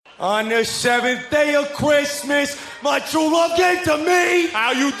On the seventh day of Christmas, my true love gave to me.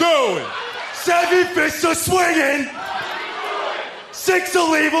 How you doing? 7 fists are swinging. 6 to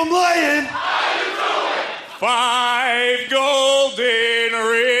leave them laying. 5 golden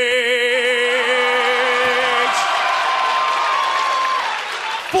rings.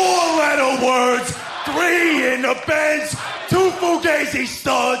 4-letter words, 3 in the Benz, 2 Fugazi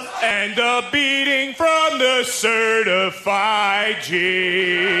studs, And a beating from the certified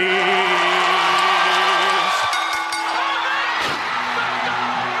G's.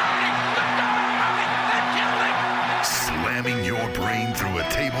 Slamming your brain through a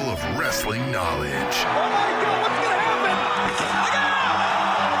table of wrestling knowledge. Oh my God, what's gonna happen?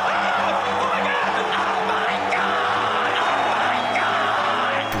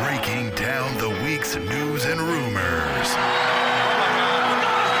 Breaking down the week's news and rumors.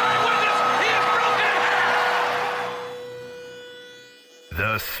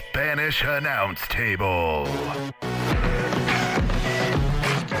 The Spanish Announce Table.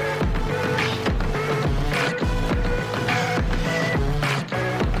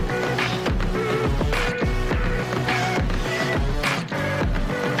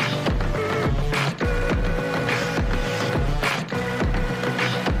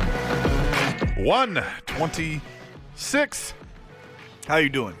 One 26. How you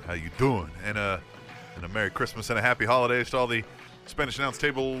doing? How you doing? And a Merry Christmas and a Happy Holidays to all the Spanish Announce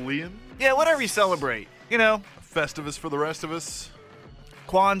Table Lian. Yeah, whatever you celebrate. You know, Festivus for the rest of us.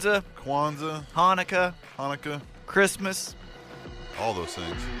 Kwanzaa, Kwanzaa, Hanukkah, Hanukkah, Christmas. all those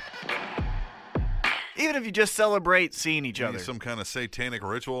things. Even if you just celebrate seeing each Maybe other. some kind of satanic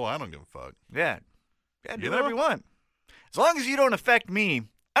ritual. I don't give a fuck. Yeah. Yeah, do You whatever know? you want. As long as you don't affect me,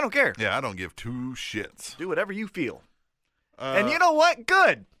 I don't care. Yeah, I don't give two shits. Do whatever you feel. And you know what?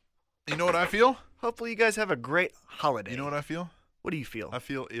 Good. You know what I feel? Hopefully you guys have a great holiday. You know what I feel? What do you feel? I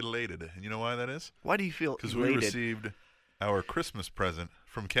feel elated. And you know why that is? Why do you feel Because elated? we received our Christmas present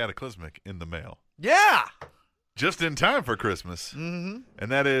from Cataclysmic in the mail. Yeah. Just in time for Christmas. Mm-hmm.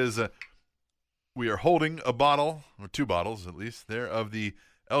 And that is, we are holding a bottle, or 2 bottles at least, there, of the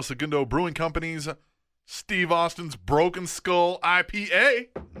El Segundo Brewing Company's Steve Austin's Broken Skull IPA.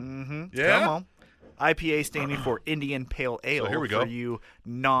 Mm-hmm. Yeah? Come on. IPA standing for Indian Pale Ale. So here we go. For you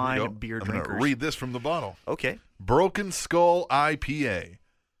non-beer I'm drinkers. going to read this from the bottle. Okay. Broken Skull IPA,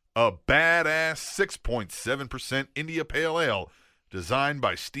 a badass 6.7% India Pale Ale designed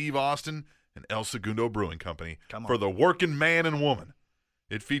by Steve Austin and El Segundo Brewing Company Come on. for the working man and woman.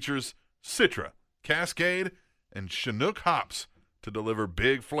 It features Citra, Cascade, and Chinook hops to deliver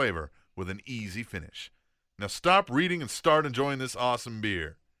big flavor with an easy finish. Now stop reading and start enjoying this awesome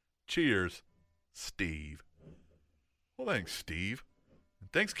beer. Cheers, Steve. Well, thanks, Steve.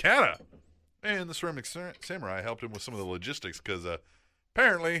 And thanks, Kata. And the Ceramic Samurai helped him with some of the logistics because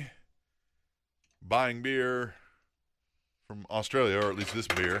apparently buying beer from Australia, or at least this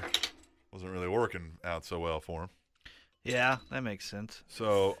beer, wasn't really working out so well for him. Yeah, that makes sense.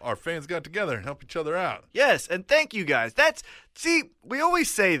 So our fans got together and helped each other out. Yes, and thank you guys. See, we always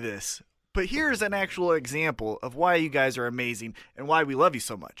say this, but here's an actual example of why you guys are amazing and why we love you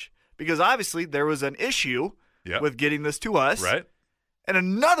so much. Because obviously there was an issue Yep. with getting this to us. Right? And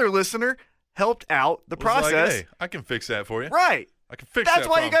another listener helped out the Was like, process. hey, I can fix that for you. Right. I can fix That's that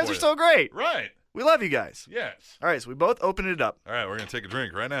why you problem guys are for so great. Right. We love you guys. Yes. All right, so we both opened it up. All right, we're going to take a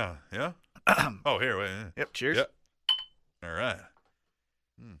drink right now. Yeah? Oh, here. Wait. Yep, cheers. Yep. All right.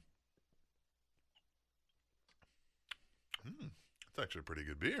 It's actually a pretty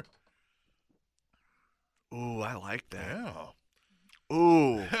good beer. Ooh, I like that. Yeah.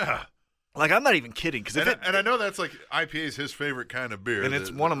 Ooh. Yeah. Like, I'm not even kidding. Cause And I know that's like IPA's his favorite kind of beer. And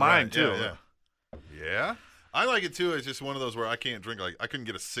it's one of mine, right, too. Yeah. I like it too. It's just one of those where I can't drink. Like I couldn't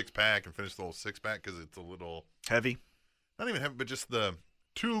get a 6-pack and finish the whole 6-pack because it's a little heavy. not even heavy, but just the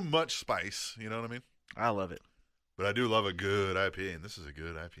too much spice. You know what I mean? I love it. But I do love a good IPA, and this is a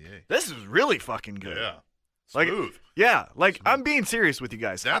good IPA. This is really fucking good. Yeah, Like- smooth. Yeah, like, I'm being serious with you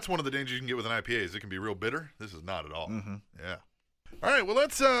guys. That's one of the dangers you can get with an IPA is it can be real bitter. This is not at all. Mm-hmm. Yeah. All right. Well,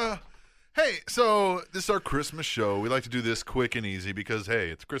 let's. Hey, so this is our Christmas show. We like to do this quick and easy because hey,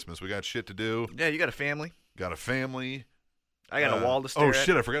 it's Christmas. We got shit to do. Yeah, you got a family. Got a family. I got a wall to stare at. Oh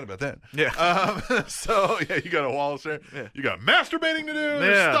shit! I forgot about that. Yeah. So yeah, you got a wall to stare. Yeah. You got masturbating to do. Yeah.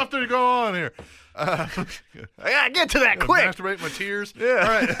 There's stuff to go on here. I gotta get to that quick. Masturbate my tears. Yeah. All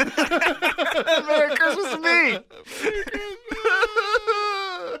right. Merry Christmas to me.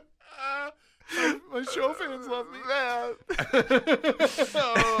 My show fans love me.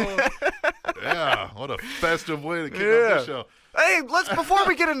 Oh. Yeah, what a festive way to kick off the show. Hey, before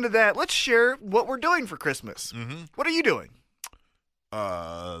we get into that, let's share what we're doing for Christmas. Mm-hmm. What are you doing?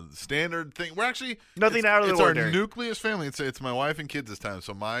 standard thing. We're actually Nothing out of the it's ordinary. Our nucleus family. It's my wife and kids this time.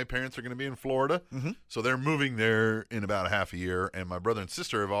 So my parents are going to be in Florida. So they're moving there in about a half a year, and my brother and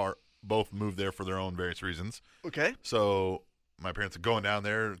sister have both moved there for their own various reasons. Okay. So my parents are going down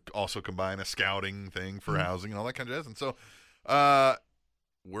there, also combine a scouting thing for housing and all that kind of jazz. And so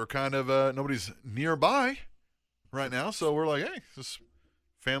we're kind of nobody's nearby right now, so we're like, hey, this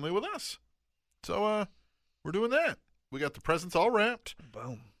family with us. So we're doing that. We got the presents all wrapped.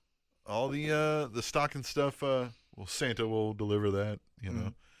 Boom. All the stocking stuff. Well, Santa will deliver that. You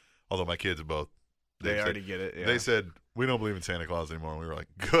know, although my kids both They already get it. Yeah. They said we don't believe in Santa Claus anymore. And we were like,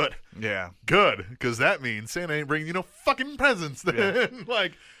 good, Yeah. good, because that means Santa ain't bringing you no fucking presents. Then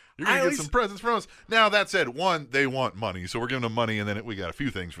like. You're going to get some presents from us. Now, that said, one, they want money, so we're giving them money, and then we got a few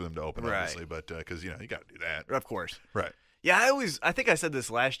things for them to open, obviously, but because, you got to do that. Of course. Right. Yeah, I think I said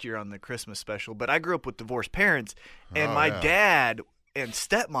this last year on the Christmas special, but I grew up with divorced parents, and my dad and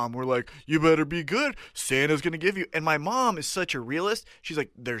stepmom were like, you better be good. Santa's going to give you. And my mom is such a realist. She's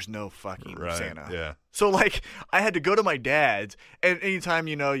like, there's no fucking Santa. Yeah. So, like, I had to go to my dad's, and anytime,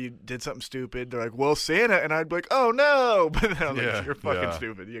 you did something stupid, they're like, well, Santa. And I'd be like, oh, no. But then I'm like, you're fucking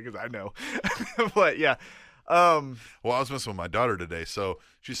stupid. Yeah, because I know. But, yeah. Well, I was messing with my daughter today, so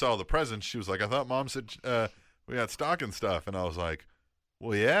she saw the presents. She was like, I thought Mom said we got stocking stuff. And I was like,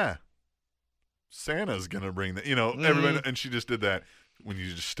 well, yeah. Santa's going to bring that. Everybody. And she just did that. When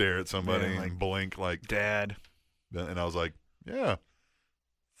you just stare at somebody and blink like Dad. And I was like, yeah,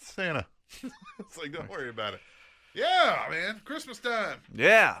 Santa. It's like, don't worry about it. Yeah, man, Christmas time.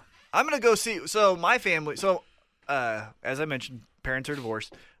 Yeah. I'm going to go see. So my family. So as I mentioned, parents are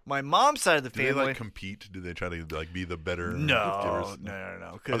divorced. My mom's side of the family. Do they compete? Do they try to be the better gift No.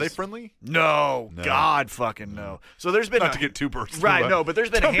 givers? Are they friendly? No. God fucking no. So there's been not to get too personal. Right, no, but there's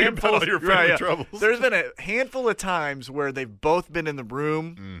been a handful of your family troubles. There's been a handful of times where they've both been in the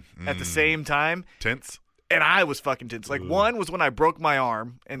room at the same time. Tense. And I was fucking tense. Like, one was when I broke my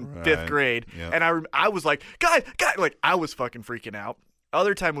arm in 5th grade, and I was like, God, like, I was fucking freaking out.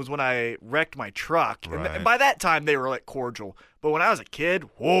 Other time was when I wrecked my truck. And by that time, they were, like, cordial. But when I was a kid,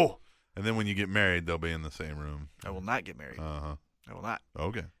 whoa. And then when you get married, they'll be in the same room. I will not get married. Uh-huh. I will not.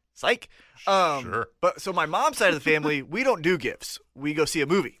 Okay. Psych. Sure. But so my mom's side of the family, we don't do gifts. We go see a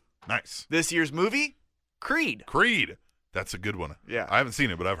movie. Nice. This year's movie, Creed. Creed. That's a good one. Yeah. I haven't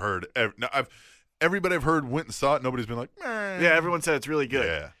seen it, but I've heard. Everybody I've heard went and saw it. Nobody's been like, meh. Yeah, everyone said it's really good.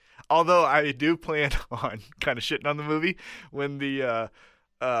 Yeah. Although I do plan on kind of shitting on the movie when the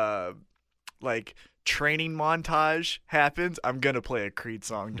like training montage happens. I'm gonna play a Creed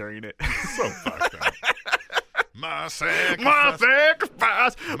song during it. So fucked up. My sacrifice. My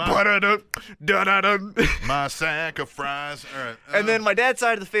sacrifice. My sacrifice. All right. And then my dad's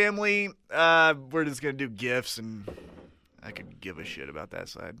side of the family, we're just gonna do gifts, and I could give a shit about that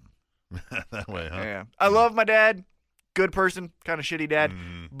side. That way, huh? Yeah, I love my dad. Good person, kind of shitty dad,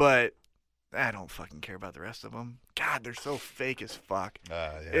 but I don't fucking care about the rest of them. God, they're so fake as fuck.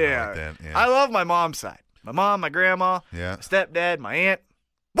 Yeah. Yeah. Like that. Yeah. I love my mom's side. My mom, my grandma, Yeah. my stepdad, my aunt.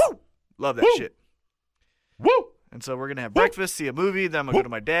 Woo! Love that Woo! shit. Woo! And so we're going to have breakfast, see a movie, then I'm going to go to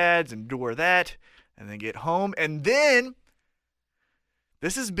my dad's and endure that, and then get home. And then,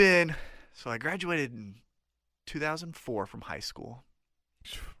 this has been, so I graduated in 2004 from high school.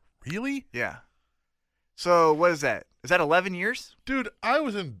 Really? Yeah. So what is that? Is that 11 years? Dude, I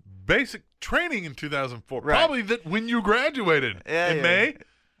was in basic training in 2004. Right. Probably when you graduated in May.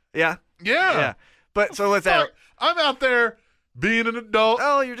 Yeah. Yeah. Yeah. But so what's that? Fuck, I'm out there being an adult.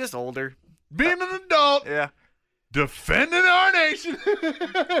 Oh, you're just older. Being an adult. Yeah. Defending our nation.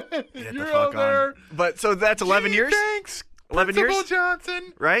 Get the You're fuck out there. on. But so that's 11 Gee, years? Thanks. 11 Principal years?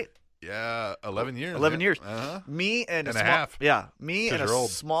 Johnson. Right? Yeah, 11 years. 11 yeah. years. Uh-huh. Me and And a small, half. Yeah, me 'Cause and a you're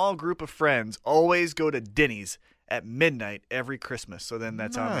old. small group of friends always go to Denny's at midnight every Christmas. So then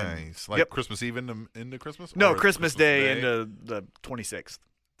that's how I'm in. Nice. Like Yep. Christmas Eve into Christmas? No, Or Christmas Day into the 26th.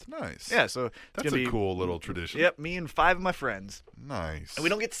 It's nice. Yeah, so it's That's gonna a be, cool little tradition. Yep, me and 5 of my friends. Nice. And we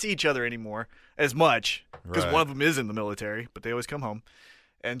don't get to see each other anymore as much because Right. one of them is in the military, but they always come home.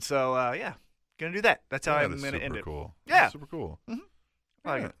 And so, yeah, gonna do that. That's how That I'm is gonna end super it. cool. Yeah. That's super cool. I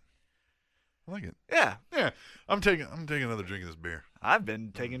like Yeah. it. I like it. Yeah. Yeah. I'm taking another drink of this beer. I've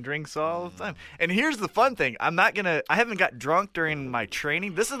been taking drinks all the time. And here's the fun thing. I haven't got drunk during my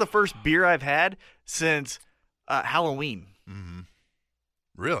training. This is the first beer I've had since Halloween. Mm-hmm.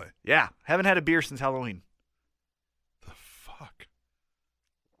 Really? Yeah. Haven't had a beer since Halloween. The fuck?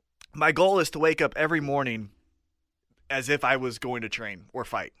 My goal is to wake up every morning as if I was going to train or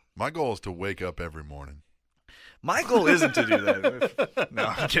fight. My goal is to wake up every morning. My goal isn't to do that. No,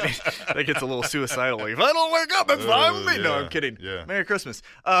 I'm kidding. That gets a little suicidal. Like, if I don't wake up, it's fine with me. No, I'm kidding. Yeah. Merry Christmas.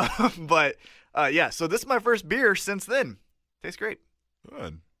 But yeah, so this is my first beer since then. Tastes great.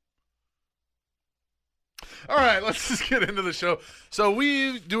 Good. All right, let's just get into the show. So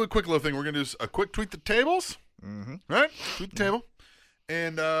we do a quick little thing. We're going to do a quick tweet the tables. Mm-hmm. Right? Tweet the table.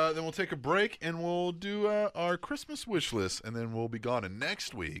 And then we'll take a break, and we'll do our Christmas wish list, and then we'll be gone. And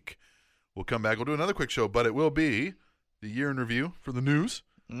next week, we'll come back. We'll do another quick show, but it will be the year in review for the news.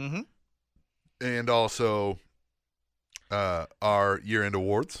 Mm-hmm. And also our year-end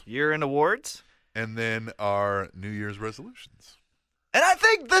awards. Year-end awards. And then our New Year's resolutions. And I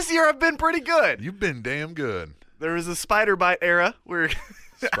think this year I've been pretty good. You've been damn good. There was a spider bite era where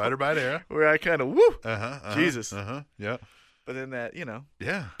Spider bite era. where I kind of woo. Uh-huh. Jesus. Yeah. But then that,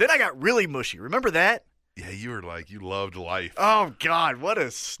 Yeah. Then I got really mushy. Remember that? Yeah, you were like, you loved life. Oh God, what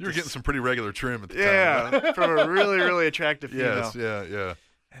a You were getting some pretty regular trim at the time. yeah, from a really, really attractive female. Yes,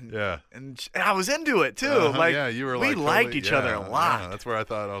 yeah. And I was into it too. Like, yeah, you were we like liked totally, each other a lot. Yeah, that's where I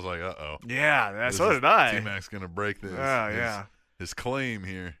thought, I was like, uh-oh. Yeah, so did I. T-Mac's going to break this. Oh, yeah. His claim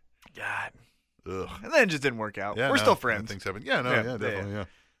here. God. Ugh. And then it just didn't work out. Yeah, We're still friends. Things happen. Yeah, definitely, yeah.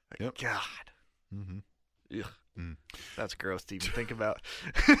 Yep. God. Mm-hmm. Ugh. Mm. That's gross to even think about.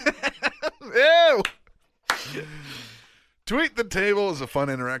 Ew. Tweet the Table is a fun,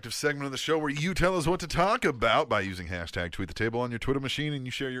 interactive segment of the show where you tell us what to talk about by using hashtag Tweet the Table on your Twitter machine, and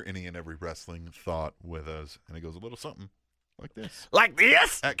you share your any and every wrestling thought with us. And it goes a little something like this. Like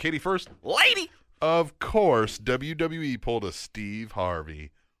this? At Katie First. Lady. Of course, WWE pulled a Steve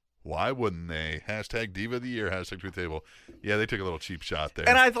Harvey. Why wouldn't they? Hashtag Diva of the Year, hashtag Tweet the Table. Yeah, they took a little cheap shot there.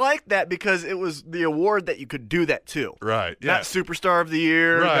 And I liked that because it was the award that you could do that too. Right. Yeah. Not Superstar of the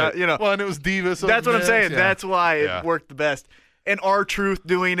Year. Right. Not, Well, and it was Diva. So that's what I'm saying. Yeah. That's why it Yeah. worked the best. And R-Truth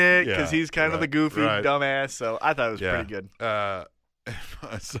doing it because Yeah, he's kind of the goofy dumbass. So I thought it was pretty good.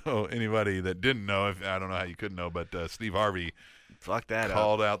 So anybody that didn't know, I don't know how you couldn't know, but Steve Harvey Fuck that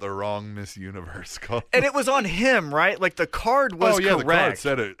called up. out the wrong Miss Universe. And it was on him, right? Like the card was correct. The card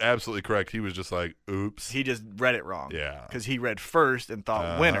said it absolutely correct. He was just like, oops. He just read it wrong. Yeah. Because he read first and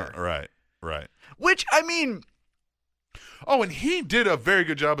thought winner. Right. Which, I mean. Oh, and he did a very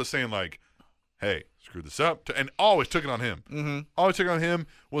good job of saying, like, hey, screwed this up. And always took it on him. Mm-hmm. Always took it on him.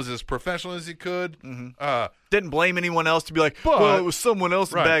 Was as professional as he could. Mm-hmm. Didn't blame anyone else to be like, well, it was someone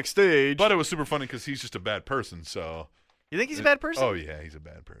else backstage. But it was super funny because he's just a bad person, so. You think he's a bad person? Oh, yeah, he's a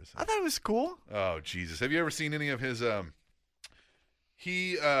bad person. I thought it was cool. Oh, Jesus. Have you ever seen any of his,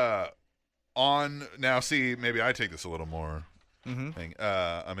 on, now see, maybe I take this a little more thing.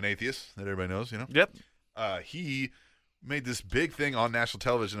 I'm an atheist, that everybody knows, Yep. He made this big thing on national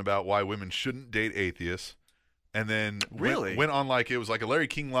television about why women shouldn't date atheists. And then went on like, it was like a Larry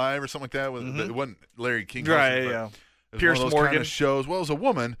King Live or something like that. It wasn't Larry King. Right, yeah. It was Pierce one of those Morgan kind of shows. Well, it was a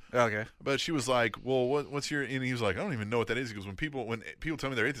woman. Okay. But she was like, well, what's your, and he was like, I don't even know what that is. He goes, when people tell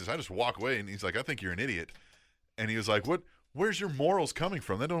me they're atheists, I just walk away. And he's like, I think you're an idiot. And he was like, where's your morals coming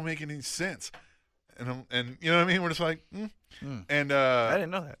from? That don't make any sense. And you know what I mean? We're just like, And I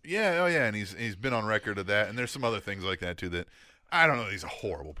didn't know that. Yeah, oh yeah. And he's been on record of that. And there's some other things like that too that, I don't know, he's a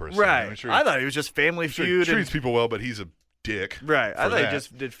horrible person. Right. I mean, I thought he was just Family Feud. He treats people well, but he's a dick. Right. I thought he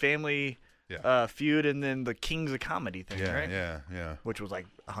just did Family Yeah. Feud and then the Kings of Comedy thing, right? Yeah. Which was like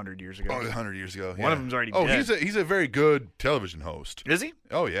 100 years ago. Oh, 100 years ago. One of them's already dead. He's a very good television host. Is he?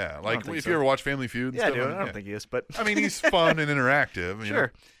 Oh, yeah. Like, think if so. you ever watch Family Feud and Yeah, stuff. dude. I don't think he is, but. I mean, he's fun and interactive.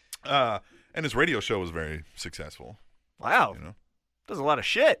 Sure. And his radio show was very successful. Wow. Does a lot of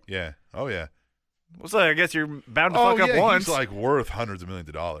shit. Yeah. Oh, yeah. Well, so I guess you're bound to fuck up once. He's like worth hundreds of millions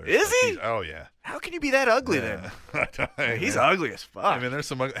of dollars. Is he? Oh, yeah. How can you be that ugly then? He's ugly as fuck. I mean, there's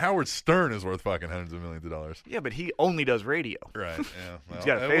some. Howard Stern is worth fucking hundreds of millions of dollars. Yeah, but he only does radio. Right. Yeah. Well, He's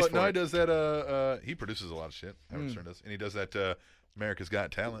got a face for no, it. he does that. He produces a lot of shit. Howard Stern does, and he does that. America's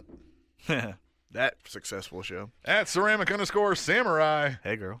Got Talent. That successful show. At ceramic_samurai.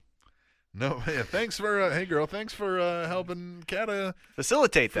 Hey, girl. No, yeah, thanks for hey girl, thanks for helping Kata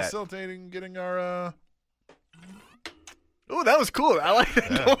facilitating getting our Oh, that was cool. I like that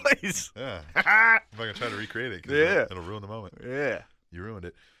noise. Yeah. I'm not gonna try to recreate it because it'll ruin the moment. Yeah. You ruined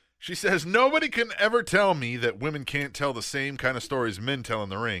it. She says, nobody can ever tell me that women can't tell the same kind of stories men tell in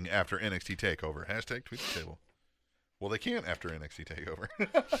the ring after NXT TakeOver. Hashtag tweet the table. Well, they can't after NXT TakeOver.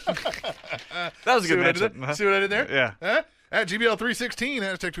 That was a good mention. See what I did there? Yeah. Huh? At GBL316,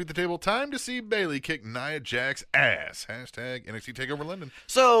 hashtag tweet the table. Time to see Bayley kick Nia Jax's ass. Hashtag NXT TakeOver London.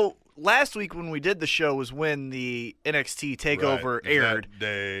 So last week when we did the show was when the NXT TakeOver aired. That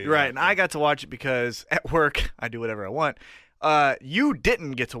day. Right, and I got to watch it because at work I do whatever I want. You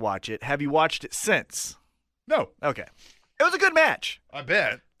didn't get to watch it. Have you watched it since? No. Okay. It was a good match. I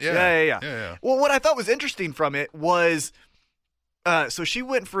bet. Yeah. Well, what I thought was interesting from it was, so she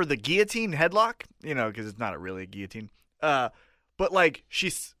went for the guillotine headlock, because it's not really a guillotine. But like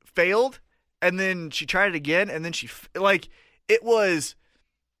she failed, and then she tried it again, and then it was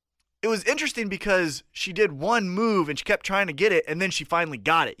interesting because she did one move and she kept trying to get it, and then she finally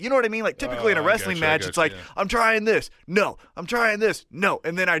got it. You know what I mean? Like typically in a wrestling match, it's like, I'm trying this. No. I'm trying this. No.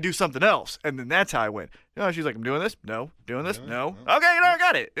 And then I do something else. And then that's how I win. She's like, I'm doing this. No. Doing this. No. Okay, I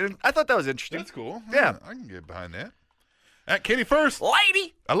got it. And I thought that was interesting. That's cool. Yeah. I can get behind that. At Katie First.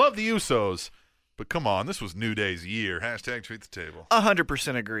 Lady. I love the Usos, but come on. This was New Day's year. Hashtag tweet the table.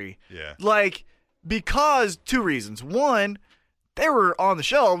 100% agree. Yeah. Because two reasons. One, they were on the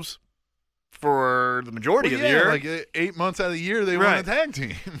shelves for the majority of the year. Like 8 months out of the year, they won a tag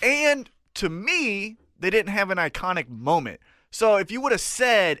team. And to me, they didn't have an iconic moment. So if you would have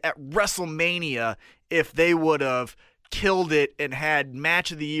said at WrestleMania, if they would have killed it and had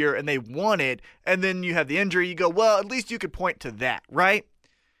match of the year and they won it, and then you have the injury, you go, well, at least you could point to that, right?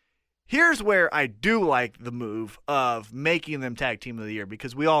 Here's where I do like the move of making them tag team of the year,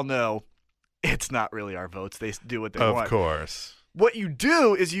 because we all know it's not really our votes. They do what they want. Of course. What you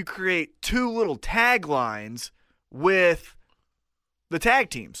do is you create two little taglines with the tag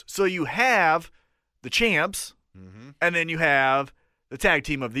teams. So you have the champs, and then you have the tag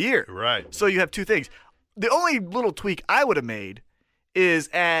team of the year. Right. So you have two things. The only little tweak I would have made is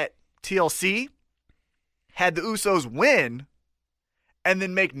at TLC, had the Usos win, and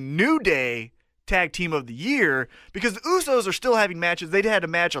then make New Day tag team of the year, because the Usos are still having matches. They had a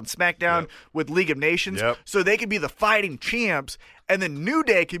match on SmackDown with League of Nations, so they could be the fighting champs, and then New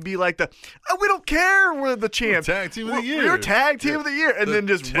Day could be like we don't care, we're the champs. We're tag team of the year. We're tag team of the year, and then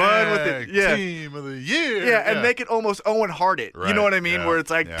just run with it. Yeah. Team of the year. Yeah, and make it almost Owen Hart it. Right. You know what I mean? Where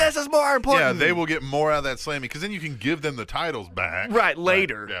it's like, this is more important. Yeah, they will get more out of that Slammy, because then you can give them the titles back. Right,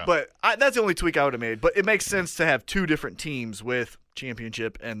 later. Right. Yeah. But that's the only tweak I would have made. But it makes sense to have two different teams with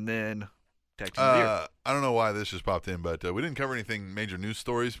championship and then tag team of the year. I don't know why this just popped in, but we didn't cover anything major news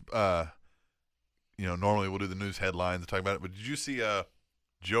stories. Normally we'll do the news headlines and talk about it. But did you see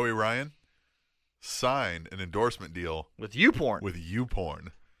Joey Ryan signed an endorsement deal with YouPorn? With YouPorn.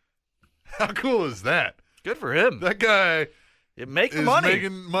 How cool is that? Good for him. That guy is making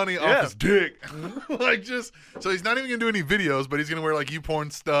money off his dick. So he's not even going to do any videos, but he's going to wear like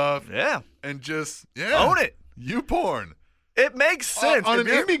YouPorn stuff. Yeah. And just, own it. YouPorn. It makes sense. On an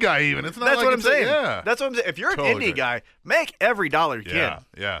indie guy, even. It's not that's like what I'm saying. Yeah. That's what I'm saying. If you're an indie guy, make every dollar you can.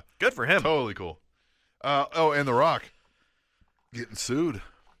 Yeah. Good for him. Totally cool. And The Rock getting sued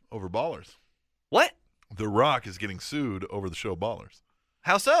over Ballers. What? The Rock is getting sued over the show Ballers.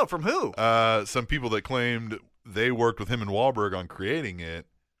 How so? From who? Some people that claimed they worked with him and Wahlberg on creating it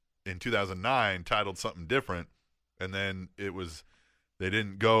in 2009, titled something different, and then they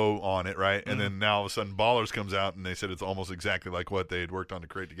didn't go on it, right? And then now all of a sudden Ballers comes out, and they said it's almost exactly like what they had worked on to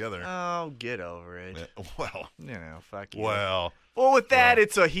create together. Oh, get over it. Yeah, well. Fuck you. Well, with that,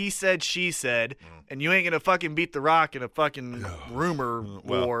 it's a he said, she said, and you ain't going to fucking beat The Rock in a fucking rumor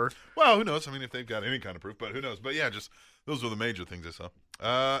war. Well, who knows? I mean, if they've got any kind of proof, but who knows? But yeah, just those are the major things I saw.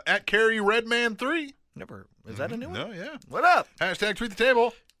 At Carrie Redman 3. Never. Is that a new one? No, yeah. What up? Hashtag tweet the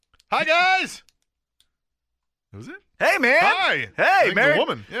table. Hi, guys. Who's it? Hey, man. Hi. Hey, Merry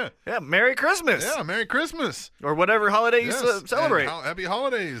woman. Yeah. Yeah, Merry Christmas. Yeah, Merry Christmas. Or whatever holiday you celebrate. Happy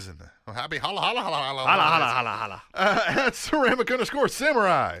holidays. And happy holla. Holla. At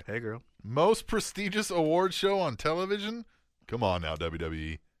ceramic_samurai. Hey, girl. Most prestigious award show on television? Come on now,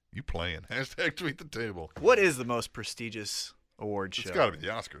 WWE. You playing. Hashtag tweet the table. What is the most prestigious award show? It's got to be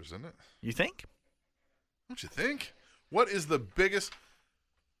the Oscars, isn't it? You think? Don't you think? What is the biggest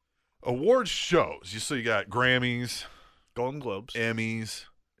award shows? So you got Grammys, Golden Globes, Emmys,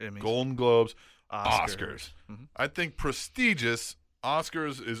 Golden Globes, Oscars. Mm-hmm. I think prestigious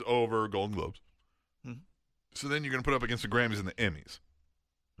Oscars is over Golden Globes. Mm-hmm. So then you're going to put up against the Grammys and the Emmys.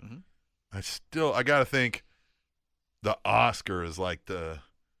 Mm-hmm. I got to think the Oscar is like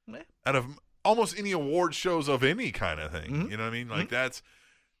out of almost any award shows of any kind of thing. Mm-hmm. You know what I mean? Like that's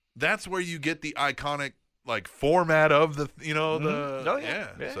where you get the iconic like format of the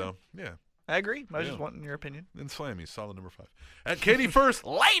So yeah, I agree. I was just wanting your opinion. And Slammy, solid number 5. At Katie First,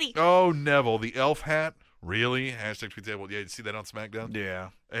 lady. Oh, Neville, the elf hat, really? Hashtag tweet table. Yeah, you see that on SmackDown? Yeah.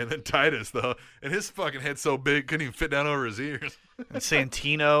 And then Titus though, and his fucking head's so big couldn't even fit down over his ears. And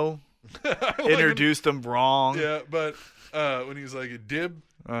Santino introduced him wrong. Yeah, but when he's like dib,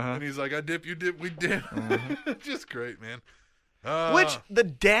 and he's like I dip, you dip, we dip. Just great, man. Which the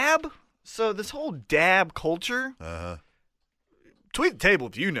dab. So this whole dab culture, tweet the table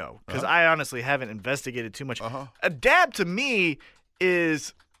if you know, because I honestly haven't investigated too much. Uh-huh. A dab to me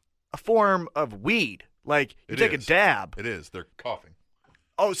is a form of weed. Like, you take a dab. It is. They're coughing.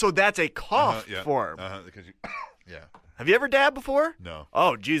 Oh, so that's a cough form. Because you, yeah. Have you ever dabbed before? No.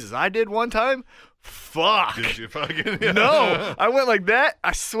 Oh, Jesus. I did one time. Fuck. Did you fucking? Yeah. No. I went like that.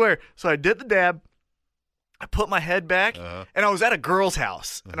 I swear. So I did the dab. I put my head back, and I was at a girl's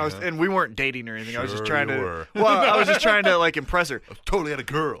house, and we weren't dating or anything. I was just trying to. Well, I was just trying to like impress her. I was totally at a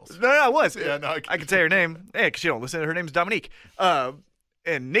girl's. No, I was. Yeah, no, I can say her name. Yeah, because you don't listen. Her name's Dominique. And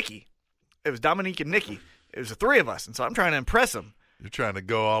Nikki. It was Dominique and Nikki. It was the three of us, and so I'm trying to impress them. You're trying to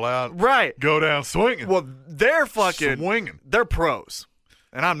go all out, right? Go down swinging. Well, they're fucking swinging. They're pros,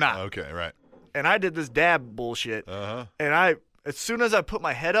 and I'm not. Okay, right. And I did this dab bullshit, and as soon as I put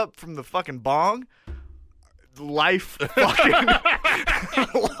my head up from the fucking bong, life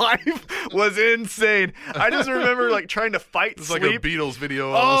was insane. I just remember like trying to fight it's sleep. Like a Beatles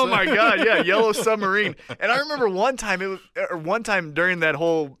video. Oh my god, yeah, Yellow Submarine. And I remember one time during that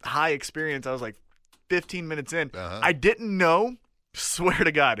whole high experience, I was like 15 minutes in. I didn't know. Swear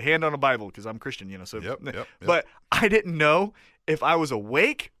to God, hand on a Bible, because I'm Christian, you know. So, yep. But I didn't know if I was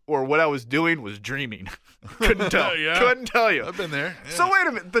awake or what I was doing was dreaming. Couldn't tell. Couldn't tell you. I've been there. Yeah. So wait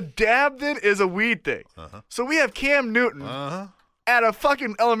a minute. The dab then is a weed thing. So we have Cam Newton at a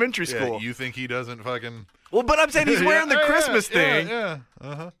fucking elementary school. Yeah, you think he doesn't fucking? Well, but I'm saying he's wearing the Christmas thing. Yeah.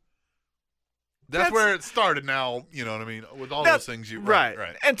 That's where it started. Now you know what I mean. With all those things, right.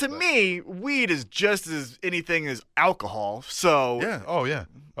 And to me, weed is just as anything as alcohol. So yeah. Oh yeah.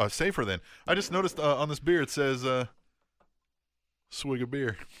 Safer then. I just noticed on this beer it says swig of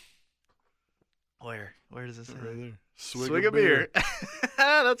beer. Where does it say? Right there. Swig of beer.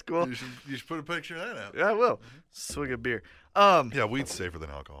 That's cool. You should put a picture of that out. Yeah, I will. Swig of beer. Yeah, weed's safer than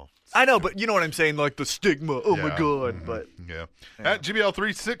alcohol. I know, but you know what I'm saying? Like the stigma. Oh, my God. But yeah. At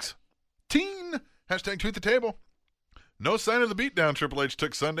GBL316, hashtag tweet the table. No sign of the beatdown Triple H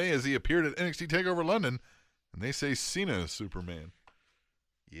took Sunday as he appeared at NXT TakeOver London, and they say Cena is Superman.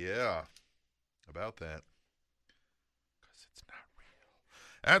 Yeah, about that. Because it's not real.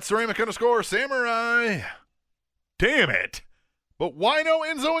 At ceramic_samurai. Damn it. But why no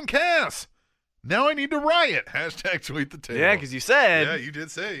Enzo and Cass? Now I need to riot. Hashtag tweet the table. yeah, because you said. Yeah, you did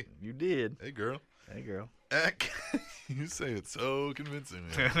say. You did. Hey, girl. Hey, girl. You say it so convincing.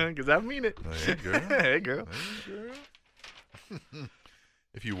 Because I mean it. Hey, girl. Hey, girl. Hey, girl.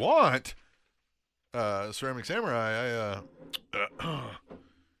 If you want, Ceramic Samurai,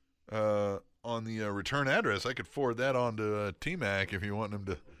 on the return address, I could forward that on to T-Mac if you want him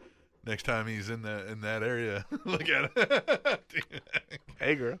to, next time he's in that area. Look at it.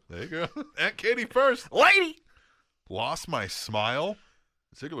 Hey, girl. There you go. At Katie first. Lady! Lost my smile.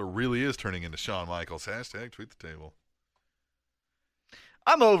 Ziggler really is turning into Shawn Michaels. Hashtag tweet the table.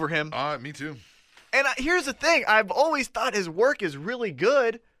 I'm over him. Me too. And here's the thing. I've always thought his work is really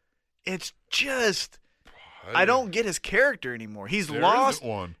good. It's just I don't get his character anymore. He's there lost. Isn't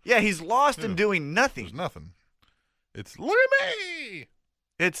one. Yeah, he's lost in doing nothing. There's nothing. It's look at me.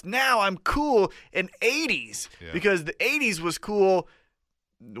 It's now I'm cool in 80s because the 80s was cool.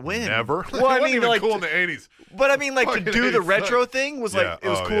 When? Never. Well, I mean, even like cool in the 80s. But I mean, like Fucking to do the 80s retro thing was like it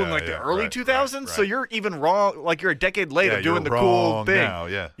was cool in like the early 2000s. Right. So you're even wrong. Like you're a decade late of doing the cool thing. Now,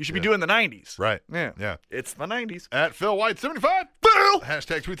 you should be doing the 90s. Right. Yeah. It's the 90s. At Phil White 75.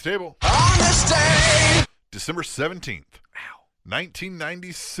 Hashtag tweet the table. On this day. December 17th,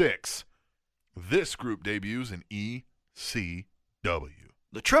 1996. This group debuts in ECW.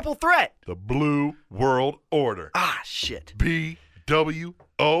 The Triple Threat. The Blue World Order. Ah, shit.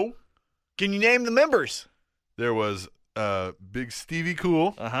 BWO. Can you name the members? There was Big Stevie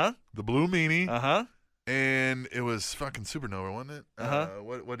Cool. The Blue Meanie. And it was fucking Supernova, wasn't it?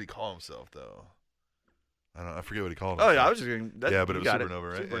 What did he call himself though? I forget what he called himself. Oh yeah, I was just going. But it was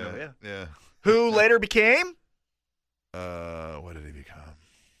Supernova, right? Supernova, yeah. Who later became? What did he become?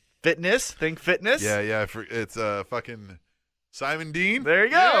 Fitness. Think Fitness. Yeah. It's fucking Simon Dean. There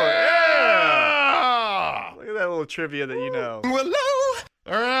you go. Yeah. Look at that little trivia that you know. Hello.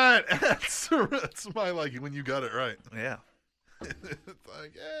 All right. That's my liking when you got it right. Yeah. It's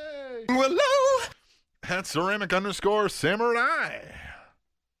like, hey. Hello. At ceramic_samurai.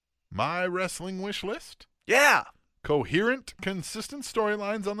 My wrestling wish list. Yeah. Coherent, consistent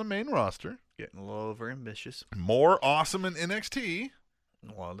storylines on the main roster. Getting a little over ambitious. More awesome in NXT.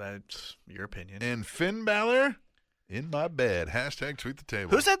 Well, that's your opinion. And Finn Balor in my bed. Hashtag tweet the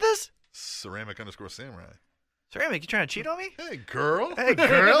table. Who said this? Ceramic_samurai. Ceramic, you trying to cheat on me? Hey, girl. Hey,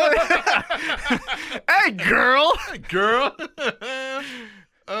 girl. Hey, girl. Hey, girl.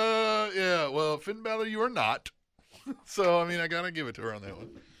 Yeah, well, Finn Balor, you are not. So, I mean, I got to give it to her on that one.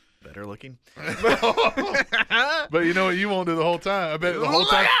 Better looking. But you know what you won't do the whole time? I bet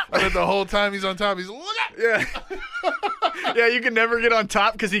the whole time he's on top, he's look out. Yeah. Yeah, you can never get on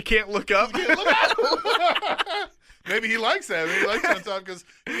top because he can't look up. Look out. Maybe he likes that. Maybe he likes it on top because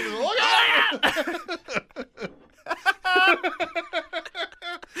he goes, look out.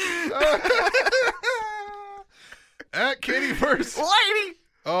 At Katie first. Lady.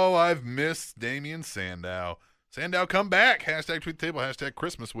 Oh, I've missed Damian Sandow. Sandow, come back. Hashtag tweet the table. Hashtag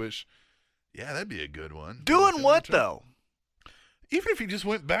Christmas wish. Yeah, that'd be a good one. Doing what, though? Even if he just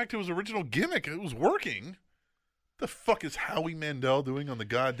went back to his original gimmick, it was working. The fuck is Howie Mandel doing on the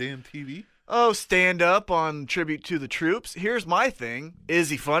goddamn TV? Oh, stand up on Tribute to the Troops. Here's my thing. Is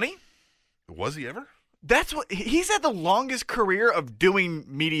he funny? Was he ever? That's what he's had the longest career of doing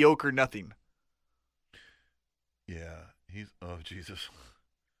mediocre nothing. Yeah, oh Jesus.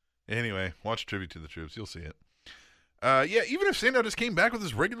 Anyway, watch Tribute to the Troops. You'll see it. Yeah, even if Sandow just came back with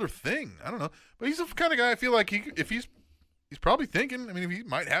his regular thing, I don't know. But he's the kind of guy I feel like he's probably thinking. I mean, if he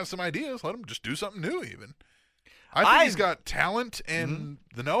might have some ideas, let him just do something new. Even I think he's got talent and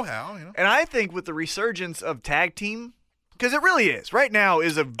the know-how. You know, and I think with the resurgence of tag team, because it really is right now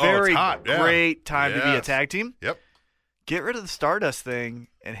is a very great time to be a tag team. Yep. Get rid of the Stardust thing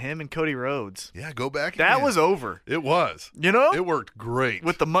and him and Cody Rhodes. Yeah, go back. That was over. It was. You know? It worked great.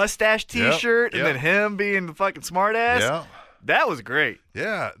 With the mustache T-shirt and then him being the fucking smartass. Yeah. That was great.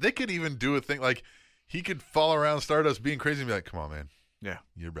 Yeah. They could even do a thing like he could follow around Stardust being crazy and be like, come on, man. Yeah.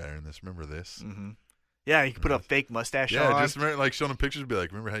 You're better than this. Remember this? Mm-hmm. Yeah, he could put a fake mustache on. Yeah, just remember, like showing him pictures and be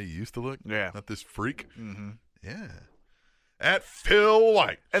like, remember how you used to look? Yeah. Not this freak? Mm-hmm. Yeah. At Phil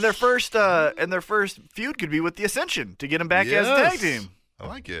White. And their first feud could be with the Ascension to get him back as a tag team. I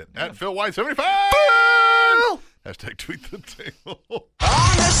like it. At Phil White 75. Hashtag tweet the table.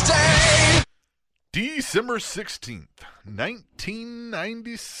 On this day. December 16th,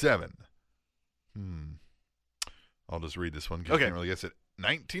 1997. I'll just read this one because I can't really guess it.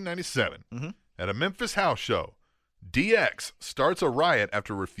 1997. At a Memphis house show, DX starts a riot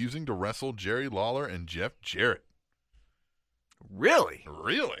after refusing to wrestle Jerry Lawler and Jeff Jarrett. Really?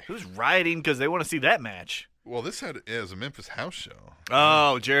 Really? Who's rioting because they want to see that match? Well, this had as a Memphis house show.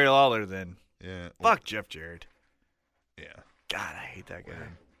 Oh, Jerry Lawler then. Yeah. Fuck Jeff Jarrett. Yeah. God, I hate that guy.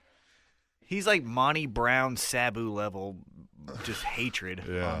 He's like Monty Brown, Sabu level, just hatred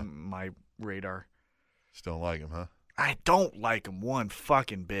on my radar. Just don't like him, huh? I don't like him one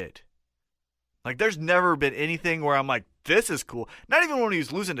fucking bit. Like, there's never been anything where I'm like, this is cool. Not even when he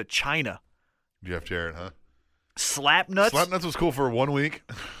was losing to China. Jeff Jarrett, huh? Slapnuts? Slapnuts was cool for 1 week.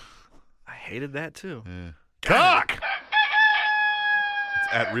 I hated that, too. Yeah. Cock!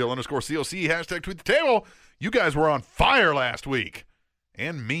 It's at real_COC. Hashtag tweet the table. You guys were on fire last week.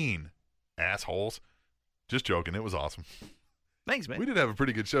 And mean. Assholes. Just joking. It was awesome. Thanks, man. We did have a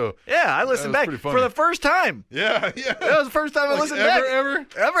pretty good show. Yeah, I listened back for the first time. Yeah. That was the first time I listened back.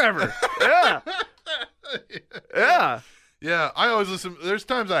 Ever? Yeah. Yeah. Yeah, I always listen. There's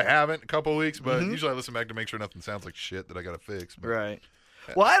times I haven't, a couple weeks, but usually I listen back to make sure nothing sounds like shit that I got to fix. But. Right.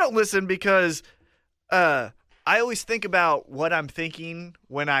 Well, I don't listen because I always think about what I'm thinking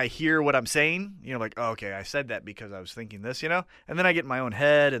when I hear what I'm saying. You know, like, oh, okay, I said that because I was thinking this, you know? And then I get in my own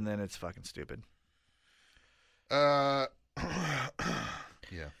head, and then it's fucking stupid. Yeah.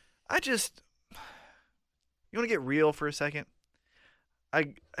 I just... You want to get real for a second?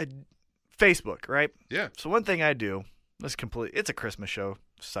 I Facebook, right? Yeah. So one thing I do... It's a Christmas show.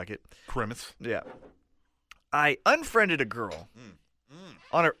 Suck it. Christmas. Yeah. I unfriended a girl.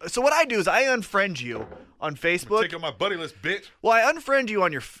 On her. So what I do is I unfriend you on Facebook. Take on my buddy list, bitch. Well, I unfriend you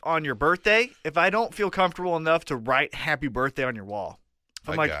on your birthday if I don't feel comfortable enough to write happy birthday on your wall.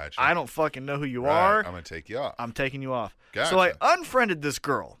 I'm like, gotcha. I don't fucking know who you are. I'm going to take you off. I'm taking you off. Gotcha. So I unfriended this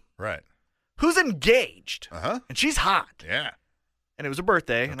girl. Right. Who's engaged. Uh-huh. And she's hot. Yeah. And it was a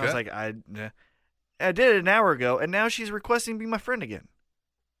birthday. And I was like, I did it an hour ago, and now she's requesting to be my friend again.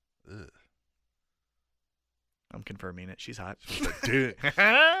 Ugh. I'm confirming it. She's hot. Dude.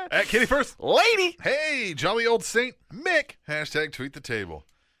 At Kitty first. Lady. Hey, jolly old Saint Mick. Hashtag tweet the table.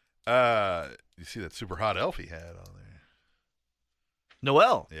 You see that super hot elf he had on there?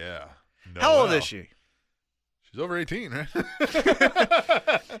 Noelle. Yeah. How old is she? She's over 18, right?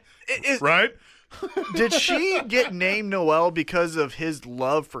 Right? Did she get named Noelle because of his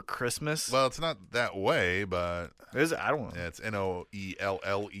love for Christmas? Well, it's not that way, but... Is it? I don't know. Yeah, it's Noelle.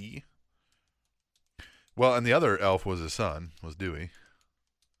 Well, and the other elf was his son, was Dewey.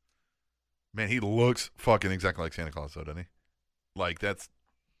 Man, he looks fucking exactly like Santa Claus, though, doesn't he? Like, that's...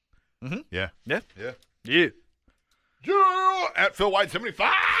 Mm-hmm. Yeah. Yeah. Yeah. Yeah. Yeah. At Phil White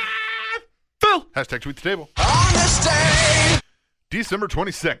 75. Phil Phil. Hashtag tweet the table. On this day, December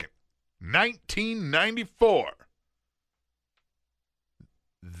 22nd, 1994.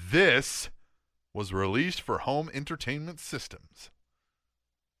 This was released for home entertainment systems.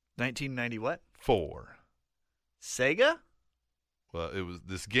 1990 what? 4. Sega? Well, it was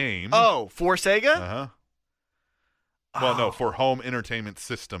this game. Oh, for Sega? Uh-huh. Well, no, for home entertainment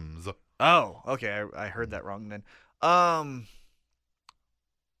systems. Oh, okay. I heard that wrong then. I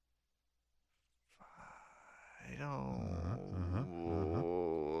don't.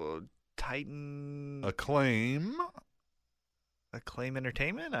 Titan. Acclaim. Acclaim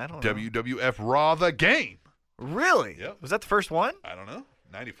Entertainment? I don't know. WWF Raw the game. Really? Yep. Was that the first one? I don't know.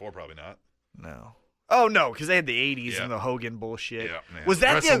 94 probably not. No. Oh, no, because they had the 80s Yeah. and the Hogan bullshit. Yeah, man. Was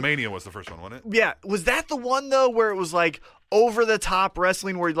that WrestleMania was the first one, wasn't it? Yeah. Was that the one, though, where it was like over-the-top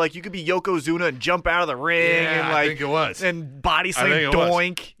wrestling where like you could be Yokozuna and jump out of the ring Yeah, and I like think it was. and body I slam think it was.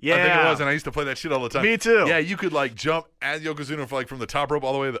 doink. Yeah. I think it was, and I used to play that shit all the time. Me too. Yeah, you could like jump at Yokozuna from the top rope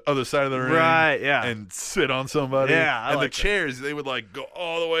all the way to the other side of the ring. Right, yeah. And sit on somebody. Yeah, I and like the that. chairs, they would like go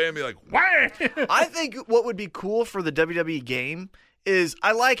all the way and be like, wham! I think what would be cool for the WWE game is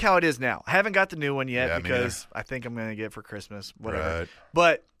I like how it is now. I haven't got the new one yet Yeah, me because I think I'm going to get it for Christmas, whatever. Right.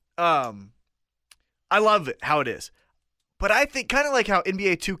 But I love it how it is. But I think kind of like how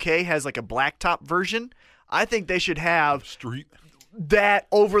NBA 2K has like a blacktop version, I think they should have Street. that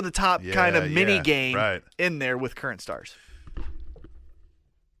over-the-top kind of Yeah, mini yeah, game right. in there with current stars.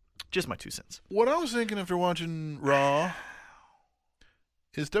 Just my 2 cents. What I was thinking after watching Raw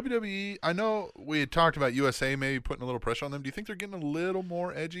is WWE, I know we had talked about USA maybe putting a little pressure on them. Do you think they're getting a little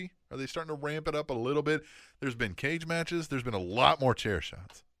more edgy? Are they starting to ramp it up a little bit? There's been cage matches. There's been a lot more chair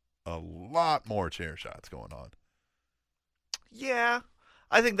shots. A lot more chair shots going on. Yeah.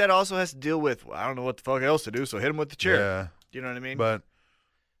 I think that also has to deal with, well, I don't know what the fuck else to do, so hit him with the chair. Yeah. You know what I mean? But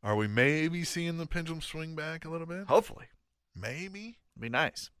are we maybe seeing the pendulum swing back a little bit? Hopefully. Maybe. Be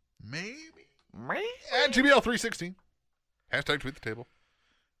nice. Maybe. Right? At GBL316. Hashtag tweet the table.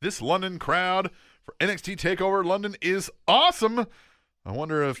 This London crowd for NXT TakeOver London is awesome. I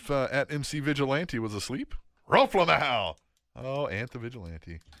wonder if at MC Vigilante was asleep. Rolf Lamau. Oh, Ant the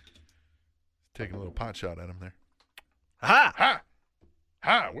Vigilante. Taking a little pot shot at him there. Ha! Ha!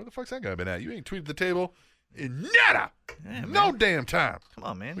 Ha! Where the fuck's that guy been at? You ain't tweeted the table in nada. Yeah, no man. damn time. Come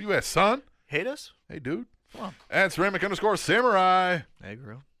on, man. Where you at, son? Hate us? Hey, dude. Come on. At ceramic_samurai. Hey,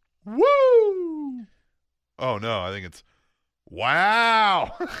 girl. Woo! Oh, no. I think it's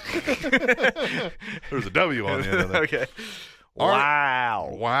wow. There's a W on the end of that. Okay. Wow.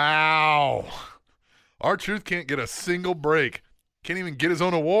 Wow. Wow. R-Truth can't get a single break. Can't even get his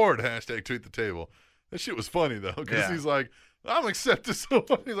own award. Hashtag tweet the table. That shit was funny, though, because Yeah. he's like, I'm accepting so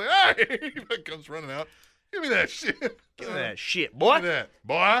funny. He's like, hey, he comes running out. Give me that shit. Give me that shit, Give boy. me that.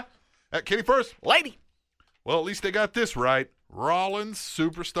 Boy. At Katie first. Lady. Well, at least they got this right. Rollins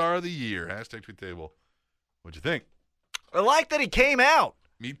Superstar of the Year. Hashtag tweet the table. What'd you think? I like that he came out.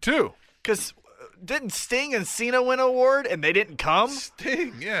 Me too. Because didn't Sting and Cena win an award and they didn't come?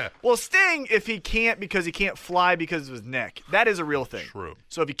 Sting, yeah. Well, Sting, if he can't because he can't fly because of his neck, that is a real thing. True.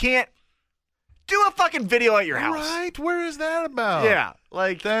 So if you can't, do a fucking video at your house. Right? Where is that about? Yeah.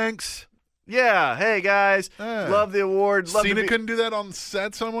 Like, Thanks. yeah. Hey, guys. Yeah. Love the award. Love Cena to be- couldn't do that on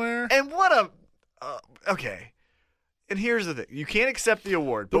set somewhere? And what a. Okay. And here's the thing. You can't accept the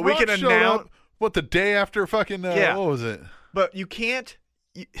award, but The we Rock can showed announce. up, what, the day after fucking, Yeah. what was it? But you can't.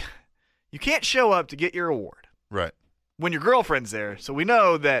 You can't show up to get your award Right. when your girlfriend's there, so we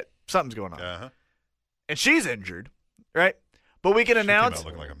know that something's going on. Uh-huh. And she's injured, right? But we can announce. She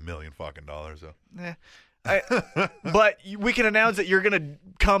came out looking like $1 million fucking dollars, though. But we can announce that you're going to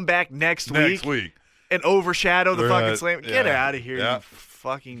come back next week. and overshadow the Right. fucking slam. Get Yeah. out of here, Yeah. you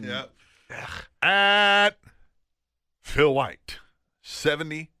fucking. Yeah. Ugh. At Phil White,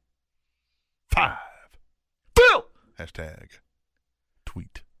 75. Bill! Hashtag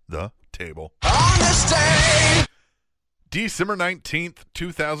tweet the table. on this day, December 19th,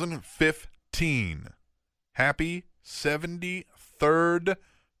 2015. Happy 73rd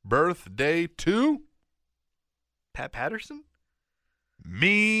birthday to Pat Patterson?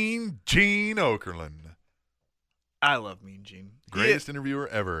 Mean Gene Okerlund. I love Mean Gene. Greatest interviewer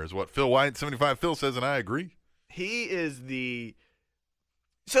ever is what Phil White, 75 Phil says, and I agree. He is the.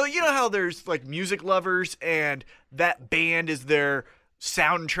 So you know how there's like music lovers and that band is their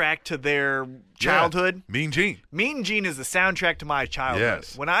soundtrack to their childhood? Yeah. Mean Gene. Mean Gene is the soundtrack to my childhood.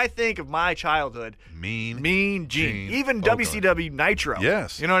 Yes. When I think of my childhood, Mean Gene. Gene Even Okerlund. WCW Nitro.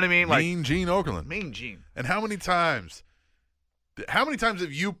 Yes. You know what I mean? Like Mean Gene Okerlund. Mean Gene. And how many times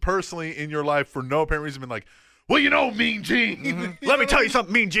have you personally in your life for no apparent reason been like, well, you know Mean Gene. Let me tell you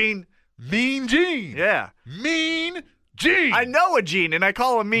something, Mean Gene. Mean Gene. Yeah. Mean Gene. I know a Gene, and I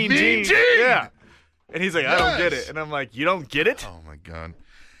call him Mean Gene. Yeah. And he's like, I don't get it. And I'm like, you don't get it? Oh, my God.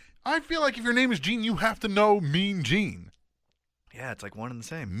 I feel like if your name is Gene, you have to know Mean Gene. Yeah, it's like one and the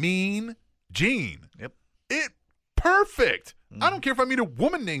same. Mean Gene. Yep. Perfect. I don't care if I meet a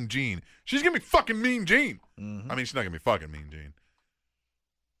woman named Gene. She's going to be fucking Mean Gene. I mean, she's not going to be fucking Mean Gene.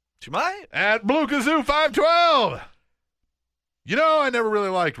 She might. At Blue Kazoo 512. You know, I never really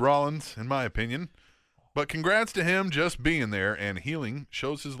liked Rollins, in my opinion. But congrats to him just being there, and healing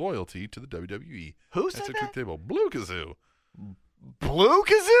shows his loyalty to the WWE. Who That's said a that? truth table. Blue Kazoo. Blue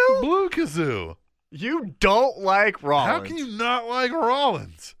Kazoo? Blue Kazoo. You don't like Rollins. How can you not like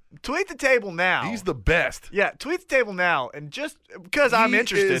Rollins? Tweet the table now. He's the best. Yeah, tweet the table now, and just because I'm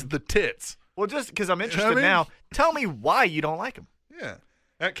interested. He is the tits. Well, just because I'm interested I mean? now, tell me why you don't like him. Yeah.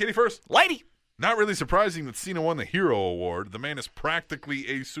 At Katie first. Lady. Not really surprising that Cena won the Hero Award. The man is practically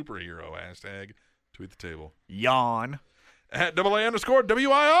a superhero. Hashtag tweet the table. Yawn. At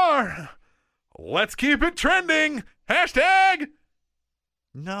AA_WIR. Let's keep it trending. Hashtag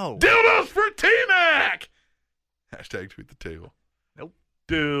No. dildos for T-Mac. Hashtag tweet the table. Nope.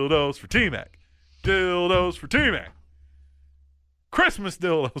 Dildos for T-Mac. Dildos for T-Mac. Christmas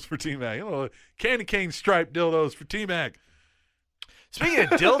dildos for T-Mac. You know, candy cane striped dildos for T-Mac. Speaking of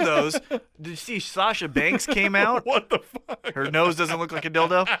dildos, did you see Sasha Banks came out? What the fuck? Her nose doesn't look like a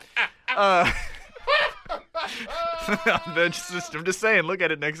dildo. I'm just saying, look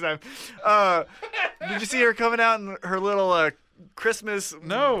at it next time. Did you see her coming out in her little Christmas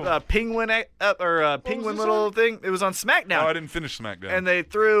penguin penguin little on? thing? It was on SmackDown. Oh, I didn't finish SmackDown. And they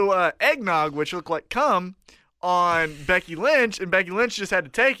threw eggnog, which looked like cum, on Becky Lynch, and Becky Lynch just had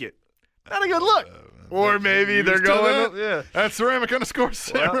to take it. Not a good look. Or maybe they're going. Yeah. At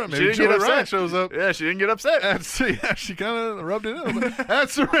ceramic_Sarah. Well, maybe she didn't get Ryan upset. shows up. Yeah, she didn't get upset. Yeah, she kind of rubbed it in. At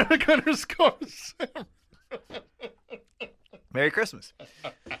ceramic_Sarah. Merry Christmas.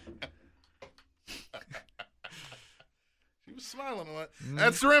 She was smiling a lot.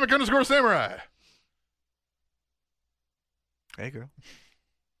 At ceramic_Samurai. Hey, girl.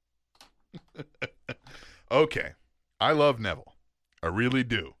 Okay. I love Neville. I really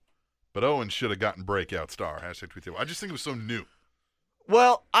do. But Owen should have gotten breakout star. Hashtag tweet the table. I just think it was so new.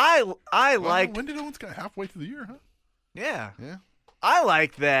 Well, I Well, like. when did Owens get halfway through the year, huh? Yeah. Yeah. I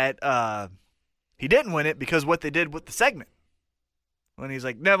like that he didn't win it because what they did with the segment. When he's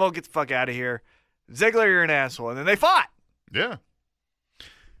like, Neville, get the fuck out of here. Ziggler, you're an asshole. And then they fought. Yeah.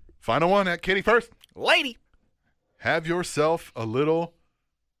 Final one at Katie first. Lady. Have yourself a little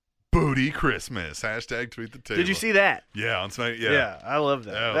booty Christmas. Hashtag tweet the table. Did you see that? Yeah, on Smack. Yeah. Yeah, I love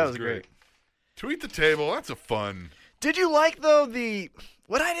that. That was great. Tweet the table. That's a fun. Did you like, though,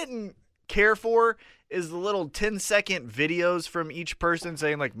 what I didn't care for is the little 10-second videos from each person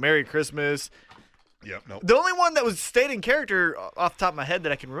saying, like, Merry Christmas. Yep, nope. The only one that was stayed in character off the top of my head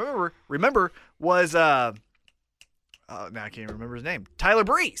that I can remember was, now I can't remember his name, Tyler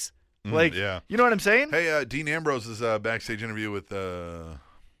Breeze. Yeah. You know what I'm saying? Hey, Dean Ambrose's backstage interview with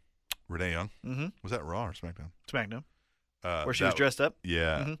Renee Young. Mm-hmm. Was that Raw or SmackDown? SmackDown. Where she was dressed up?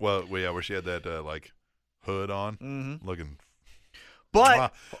 Yeah. Mm-hmm. Well, yeah, where she had that, hood on. Mm-hmm. Looking.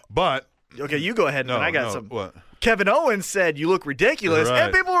 But okay, you go ahead, no, and I got no, some. What? Kevin Owens said, you look ridiculous. Right.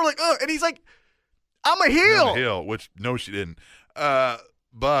 And people were like, oh, and he's like, I'm a heel. Which, no, she didn't. Yeah,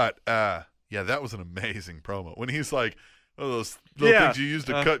 that was an amazing promo. When he's like, oh, those little things you use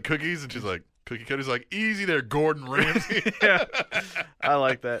to cut cookies, and she's like, cookie cutter's like, easy there, Gordon Ramsay. Yeah, I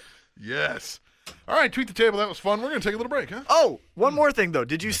like that. Yes. All right, tweet the table. That was fun. We're going to take a little break, huh? Oh, one more thing, though.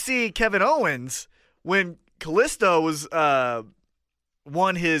 Did you see Kevin Owens when Kalisto was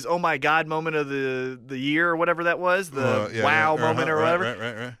won his oh my God moment of the year or whatever that was, the wow moment or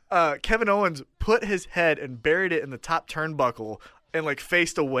whatever? Right. Kevin Owens put his head and buried it in the top turnbuckle and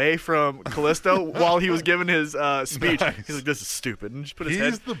faced away from Kalisto while he was giving his speech. Nice. He's like, this is stupid. And just put his head.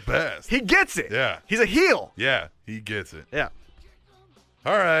 He's the best. He gets it. Yeah. He's a heel. Yeah, he gets it. Yeah.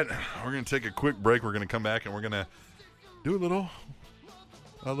 All right, we're going to take a quick break. We're going to come back, and we're going to do we're going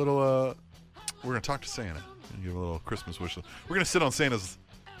to talk to Santa and give a little Christmas wish. We're going to sit on Santa's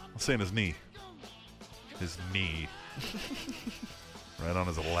knee. His knee. Right on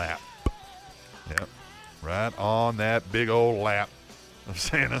his lap. Yep. Right on that big old lap of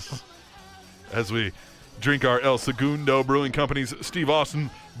Santa's. As we drink our El Segundo Brewing Company's Steve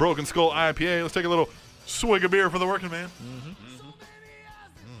Austin Broken Skull IPA. Let's take a little swig of beer for the working man. Mm-hmm.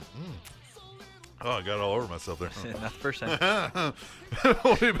 Oh, I got it all over myself there. Not the first time.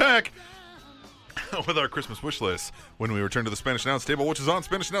 We'll be back with our Christmas wish list when we return to the Spanish Announce Table, which is on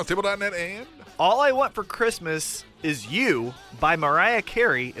SpanishAnnounceTable.net. And All I Want for Christmas Is You by Mariah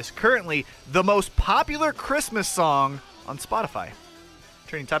Carey is currently the most popular Christmas song on Spotify.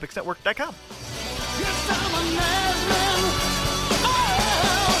 TrainingTopicsNetwork.com.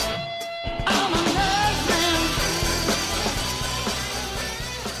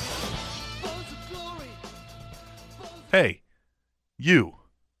 hey, you.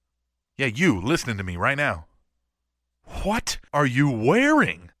 Yeah, you listening to me right now. What are you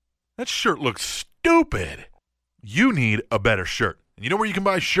wearing? That shirt looks stupid. You need a better shirt. And you know where you can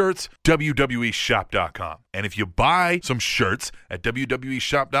buy shirts? WWEshop.com. And if you buy some shirts at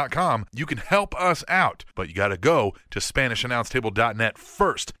WWEshop.com, you can help us out. But you got to go to SpanishAnnounceTable.net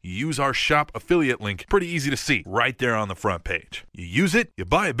first. You use our shop affiliate link. Pretty easy to see right there on the front page. You use it, you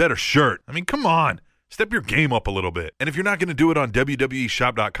buy a better shirt. I mean, come on. Step your game up a little bit. And if you're not going to do it on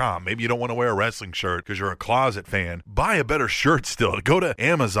WWEshop.com, maybe you don't want to wear a wrestling shirt because you're a closet fan, buy a better shirt still. Go to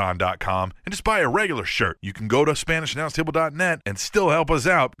Amazon.com and just buy a regular shirt. You can go to SpanishAnnounceTable.net and still help us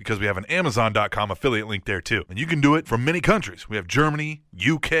out because we have an Amazon.com affiliate link there too. And you can do it from many countries. We have Germany,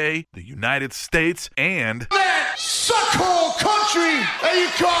 UK, the United States, and That suckhole country that you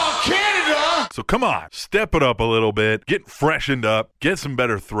call Canada! So come on, step it up a little bit, get freshened up, get some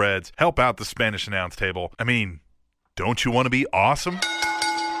better threads, help out the Spanish Announce Table. I mean, don't you want to be awesome?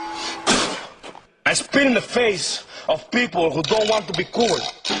 I spit in the face of people who don't want to be cool.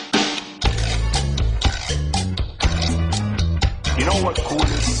 You know what cool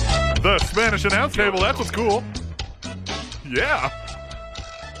is? The Spanish Announce Table, that's what's cool. Yeah.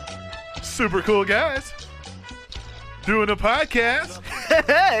 Super cool guys. Doing a podcast.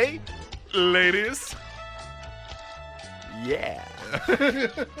 Hey! Ladies. Yeah.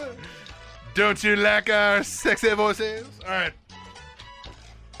 Don't you like our sexy voices? All right.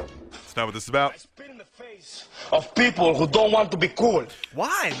 That's not what this is about. I spit in the face of people who don't want to be cool.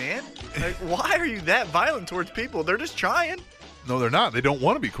 Why, man? Like, why are you that violent towards people? They're just trying. No, they're not. They don't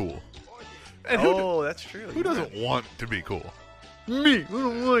want to be cool. And That's true. who doesn't want to be cool? Me. I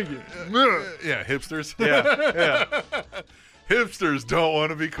don't like it. Yeah, hipsters. Yeah. Hipsters don't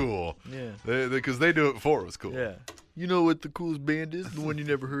want to be cool. Yeah. Because they do it before it was cool. Yeah. You know what the coolest band is? The one you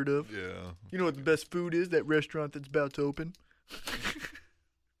never heard of? Yeah. You know what the best food is? That restaurant that's about to open?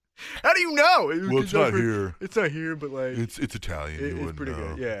 How do you know? Well, it's not here. It's not here, but like... It's Italian. You it's wouldn't pretty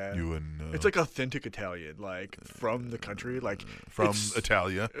know. good, yeah. You wouldn't know. It's like authentic Italian, like from the country, like From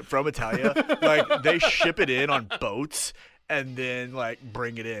Italia. From Italia, like they ship it in on boats and then like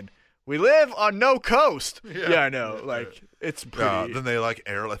bring it in. We live on no coast. Yeah, I know. Like it's pretty. Then they like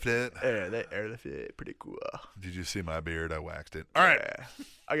airlift it. Yeah, they airlift it. Pretty cool. Did you see my beard? I waxed it. All right. Yeah.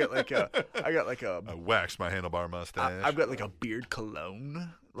 I got like a. I waxed my handlebar mustache. I've got like a beard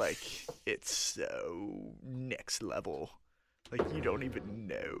cologne. Like it's so next level. Like you don't even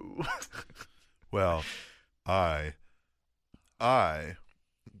know. Well, I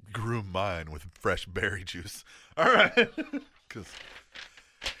grew mine with fresh berry juice. All right. Because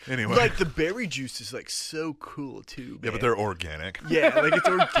anyway, like the berry juice is like so cool too. Man. Yeah, but they're organic. Yeah, like it's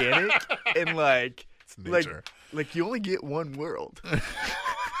organic and like it's nature. Like you only get one world.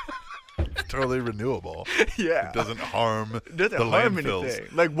 Totally renewable. Yeah, it doesn't harm the landfills. Anything.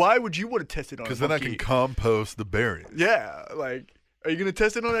 Like, why would you want to test it on? Because then I can compost the berries. Yeah, like, are you gonna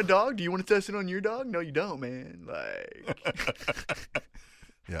test it on a dog? Do you want to test it on your dog? No, you don't, man. Like,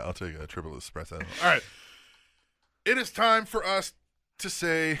 yeah, I'll take a triple espresso. All right, it is time for us to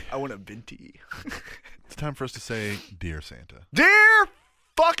say. I want a venti. It's time for us to say, "Dear Santa." Dear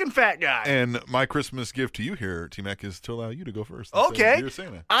fucking fat guy. And my Christmas gift to you here, T-Mac, is to allow you to go first. Okay. Say, Dear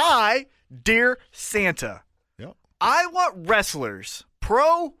Santa. Dear Santa. Yep. I want wrestlers,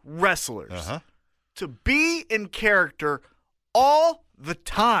 pro wrestlers, to be in character all the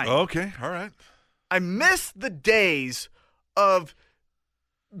time. Okay. All right. I miss the days of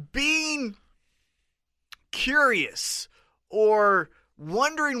being curious or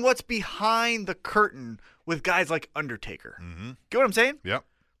wondering what's behind the curtain with guys like Undertaker. Mm-hmm. Get what I'm saying? Yep.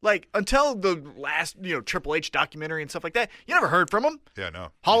 Like, until the last, Triple H documentary and stuff like that, you never heard from him. Yeah, no.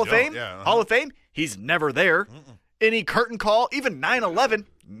 Hall of Fame? Yeah, Hall of Fame? He's never there. Any curtain call, even 9/11,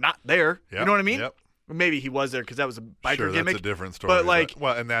 not there. Yep. You know what I mean? Yep. Maybe he was there because that was a biker sure, gimmick. That's a different story. But, like...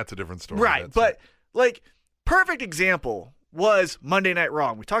 Well, and that's a different story. Right, but, like, perfect example was Monday Night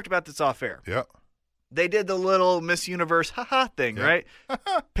Raw. We talked about this off air. Yeah. They did the little Miss Universe haha thing, right?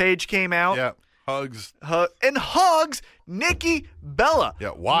 Paige came out. Yeah. Hugs. And hugs Nikki Bella. Yeah,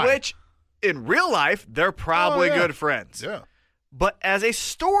 why? Which, in real life, they're probably good friends. Yeah. But as a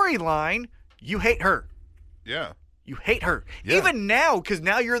storyline, you hate her. Yeah. You hate her. Yeah. Even now, because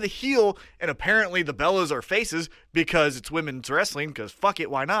now you're the heel, and apparently the Bellas are faces because it's women's wrestling, because fuck it,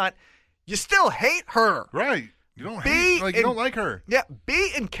 why not? You still hate her. Right. You don't you don't like her. Yeah,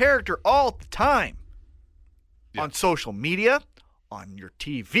 be in character all the time. Yeah. On social media, on your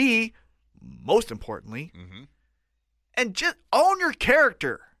TV, most importantly. Mm-hmm. And just own your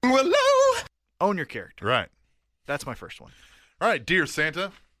character. Hello? Own your character. Right. That's my first one. All right, dear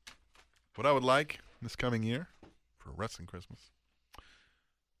Santa, what I would like this coming year for Wrestling Christmas,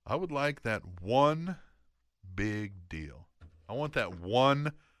 I would like that one big deal. I want that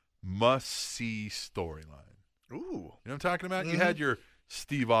one must-see storyline. Ooh. You know what I'm talking about? Mm-hmm. You had your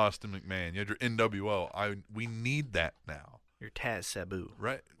Steve Austin McMahon. You had your NWO. We need that now. Your Taz Sabu.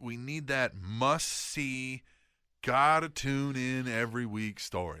 Right? We need that must-see, gotta tune in every week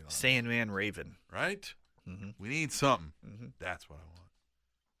storyline. Sandman Raven. Right? Mm-hmm. We need something. Mm-hmm. That's what I want.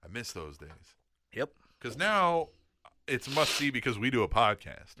 I miss those days. Yep. Because now it's must-see because we do a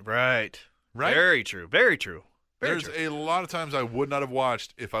podcast. Right. Right? Very true. Very true. Very There's true. a lot of times I would not have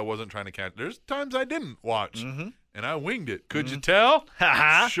watched if I wasn't trying to catch. There's times I didn't watch, Mm-hmm. and I winged it. Could you tell?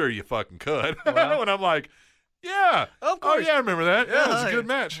 Ha-ha. Sure, you fucking could. Well. When I'm like, yeah. Of course. Oh, yeah, I remember that. Yeah, it was a good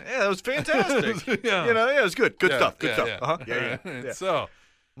match. Yeah, it was fantastic. Yeah. You know, yeah, it was good. Good Yeah, stuff. Good yeah, stuff. yeah. Uh-huh. Yeah, yeah, yeah. So,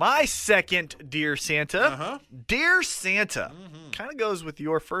 My second Dear Santa. Uh-huh. Dear Santa. Kind of goes with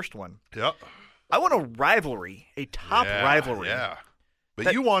your first one. yep. I want a rivalry, a top Yeah, rivalry. Yeah. But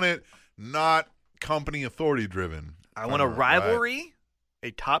That- you want it not company authority driven. I want a rivalry, a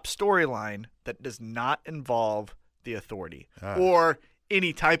top storyline that does not involve the authority or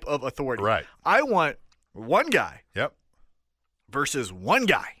any type of authority. Right. I want one guy Yep. versus one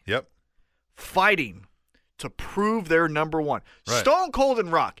guy Yep. fighting to prove they're number one. Right. Stone Cold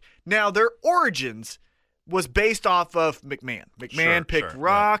and Rock. Now, their origins was based off of McMahon. McMahon Sure, picked sure,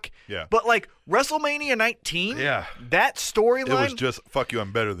 Rock. right. Yeah. But like WrestleMania 19, Yeah. that storyline, It was just, fuck you,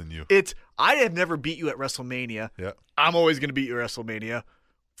 I'm better than you. it's I have never beat you at WrestleMania. Yeah. I'm always going to beat you at WrestleMania.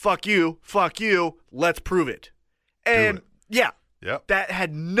 Fuck you. Let's prove it. And it. yeah, Yep. that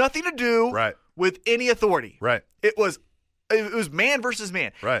had nothing to do Right. with any authority. Right. It was man versus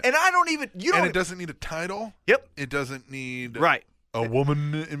man. Right. And I don't even And it doesn't need a title. Yep. It doesn't need Right. a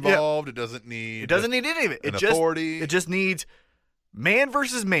woman involved. It doesn't need. It doesn't need any of it. an It just authority. It just needs man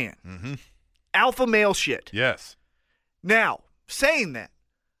versus man. Mm-hmm. Alpha male shit. Yes. Now, saying that,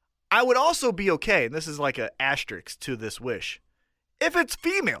 I would also be okay, and this is like an asterisk to this wish, if it's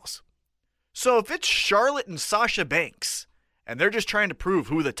females. So if it's Charlotte and Sasha Banks, and they're just trying to prove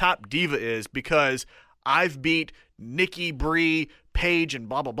who the top diva is because I've beat Nikki, Brie, Paige, and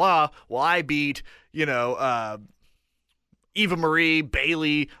blah, blah, blah, well, I beat, Eva Marie,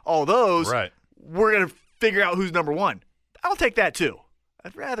 Bailey, all those. Right. We're going to figure out who's number one. I'll take that too.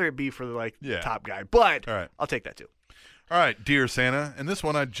 I'd rather it be for the top guy, but All right. I'll take that too. All right, dear Santa, and this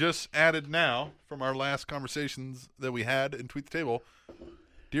one I just added now from our last conversations that we had in Tweet the Table.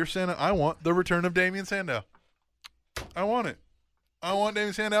 Dear Santa, I want the return of Damien Sandow. I want it. I want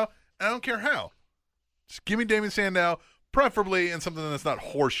Damien Sandow, and I don't care how. Just give me Damien Sandow, preferably in something that's not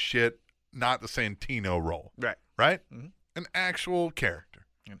horse shit, not the Santino role. Right. Right? Mm-hmm. An actual character.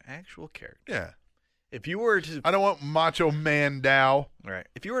 An actual character. Yeah. If you were to I don't want Macho Man Dow. right.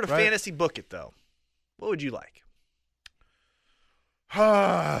 If you were to Right. fantasy book it though, what would you like?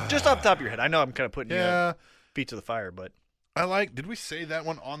 Just off the top of your head. I know I'm kind of putting Yeah. feet to the fire, but Did we say that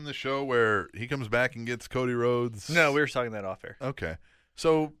one on the show where he comes back and gets Cody Rhodes? no, we were talking that off air. Okay.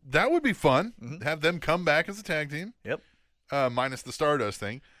 So that would be fun. Mhm. Have them come back as a tag team. Yep. Minus the Stardust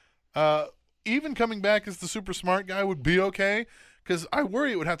thing. Even coming back as the super smart guy would be okay, because I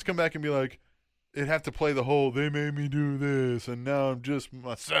worry it would have to come back and be like, it'd have to play the whole, they made me do this, and now I'm just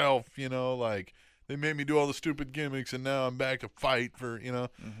myself, like, they made me do all the stupid gimmicks, and now I'm back to fight for,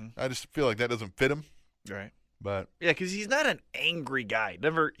 I just feel like that doesn't fit him. Right. But Yeah, because he's not an angry guy.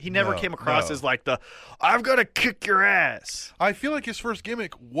 He never No, came across no. as like I've got to kick your ass. I feel like his first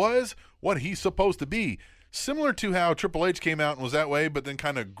gimmick was what he's supposed to be. Similar to how Triple H came out and was that way, but then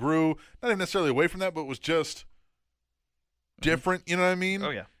kind of grew, not even necessarily away from that, but was just different. You know what I mean? Oh,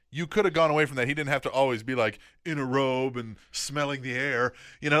 yeah. You could have gone away from that. He didn't have to always be like in a robe and smelling the air.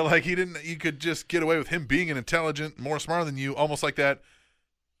 Like he didn't. You could just get away with him being an intelligent, more smarter than you, almost like that.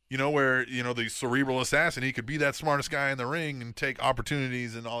 Where the cerebral assassin, he could be that smartest guy in the ring and take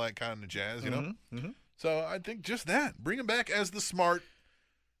opportunities and all that kind of jazz. Mm-hmm. So I think just that. Bring him back as the smart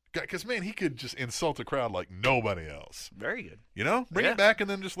guy. Because, man, he could just insult a crowd like nobody else. Very good. Bring Yeah. it back and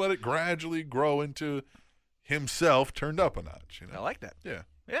then just let it gradually grow into himself turned up a notch. I like that. Yeah.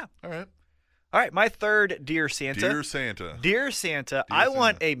 Yeah. All right. All right, my third Dear Santa. Dear Santa. Dear Santa, Dear I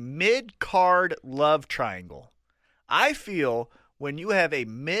want Santa. a mid-card love triangle. I feel when you have a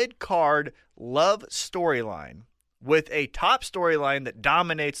mid-card love storyline with a top storyline that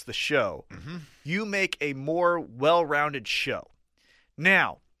dominates the show, you make a more well-rounded show.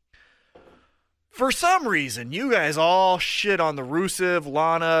 Now, for some reason, you guys all shit on the Rusev,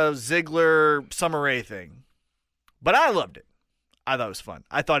 Lana, Ziggler, Summer Rae thing. But I loved it. I thought it was fun.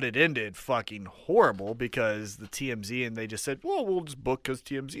 I thought it ended fucking horrible because the TMZ and they just said, well, we'll just book because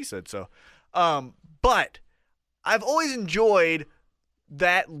TMZ said so. But I've always enjoyed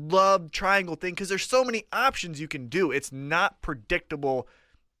that love triangle thing because there's so many options you can do. It's not predictable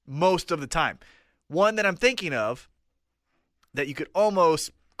most of the time. One that I'm thinking of that you could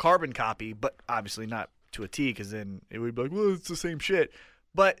almost carbon copy, but obviously not to a T because then it would be like, well, it's the same shit.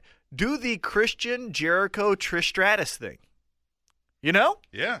 But do the Christian Jericho Trish Stratus thing. You know?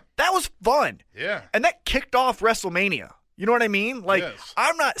 Yeah. That was fun. Yeah. And that kicked off WrestleMania. You know what I mean? Like, yes.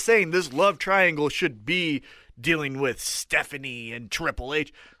 I'm not saying this love triangle should be dealing with Stephanie and Triple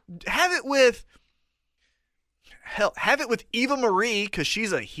H. Have it with Eva Marie because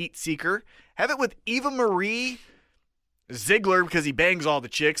she's a heat seeker. Have it with Eva Marie, Ziggler because he bangs all the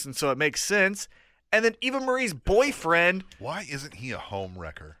chicks and so it makes sense. And then Eva Marie's boyfriend. Why isn't he a home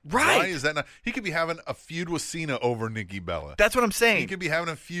wrecker? Right. Why is that not? He could be having a feud with Cena over Nikki Bella. That's what I'm saying. He could be having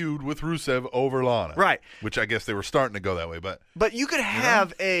a feud with Rusev over Lana. Right. Which I guess they were starting to go that way, but you could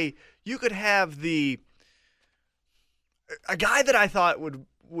have a guy that I thought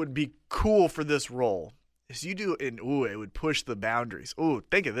would be cool for this role. Is you do it would push the boundaries. Ooh,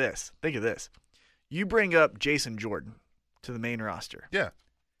 think of this. You bring up Jason Jordan to the main roster. Yeah.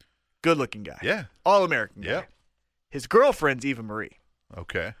 Good-looking guy. Yeah. All-American guy. Yeah. His girlfriend's Eva Marie.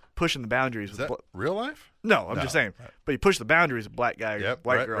 Okay. Pushing the boundaries. Is that real life? No, I'm just saying. Right. But you push the boundaries with black guy,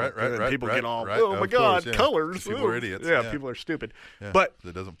 white girl. Right, people get all, right. oh my God, course, yeah. colors. People are idiots. Yeah, people are stupid. Yeah. But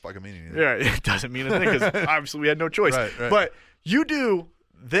it doesn't fucking mean anything. Yeah, it doesn't mean a thing because obviously we had no choice. Right. But you do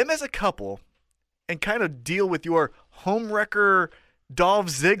them as a couple and kind of deal with your homewrecker Dolph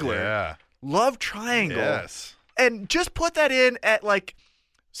Ziggler love triangle. Yes. And just put that in at like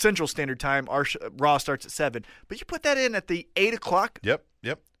Central Standard Time. Our Raw starts at 7. But you put that in at the 8 o'clock. Yep.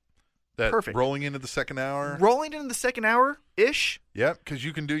 That perfect. Rolling into the second hour. Rolling into the second hour-ish. Yep, because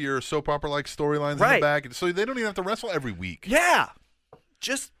you can do your soap opera-like storylines in the back. So they don't even have to wrestle every week. Yeah.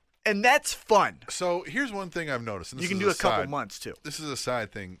 And that's fun. So here's one thing I've noticed. And you can do a couple months, too. This is a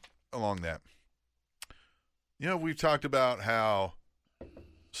side thing along that. You know, we've talked about how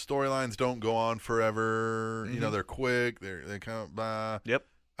storylines don't go on forever. Mm-hmm. You know, they're quick. They kind of blah.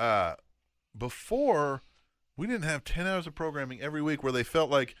 Yep. Before, we didn't have 10 hours of programming every week where they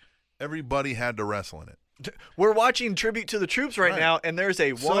felt like everybody had to wrestle in it. We're watching Tribute to the Troops right now, and there's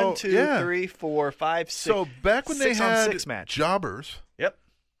a 1, 2, 3, 4, 5, 6. So back when they had 6 match. jobbers, yep,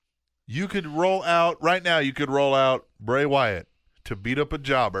 you could roll out right now. You could roll out Bray Wyatt to beat up a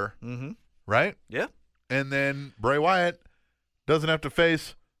jobber, right? Yeah, and then Bray Wyatt doesn't have to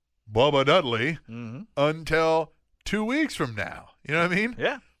face Bubba Dudley until 2 weeks from now. You know what I mean?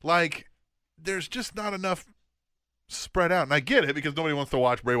 Yeah. Like, there's just not enough spread out. And I get it because nobody wants to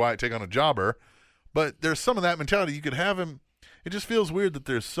watch Bray Wyatt take on a jobber. But there's some of that mentality. You could have him. It just feels weird that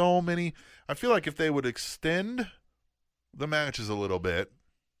there's so many. I feel like if they would extend the matches a little bit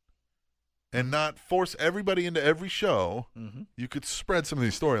and not force everybody into every show, you could spread some of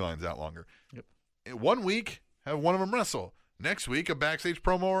these storylines out longer. Yep. In 1 week, have one of them wrestle. Next week, a backstage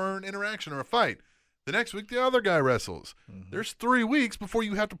promo or an interaction or a fight. The next week, the other guy wrestles. There's 3 weeks before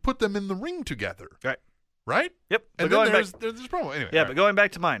you have to put them in the ring together. Right? Yep. And then there's promo. Anyway, but going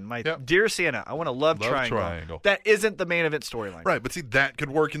back to mine, my Dear Santa, I want a love triangle. That isn't the main event storyline. Right, but see, that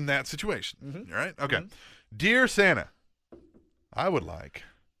could work in that situation. All right? Okay. Dear Santa, I would like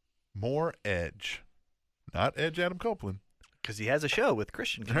more Edge. Not Edge Adam Copeland. Because he has a show with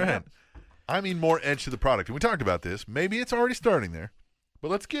Christian coming up. I mean more Edge to the product. And we talked about this. Maybe it's already starting there. But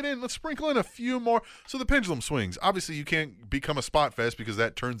let's sprinkle in a few more. So the pendulum swings. Obviously, you can't become a spot fest because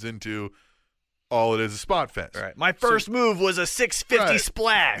that turns into all it is a spot fest. Right. My first move was a 650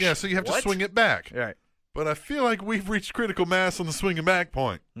 splash. Yeah, so you have to swing it back. Right. But I feel like we've reached critical mass on the swinging back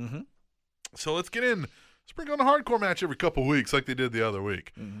point. So let's get in. Sprinkle on a hardcore match every couple weeks like they did the other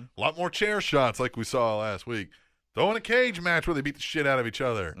week. A lot more chair shots like we saw last week. Throw in a cage match where they beat the shit out of each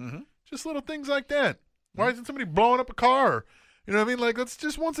other. Just little things like that. Why isn't somebody blowing up a car? You know what I mean? Like, let's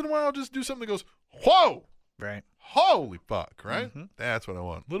just once in a while just do something that goes, whoa! Right. Holy fuck, right? That's what I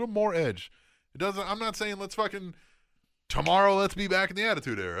want. A little more Edge. It doesn't. I'm not saying let's be back in the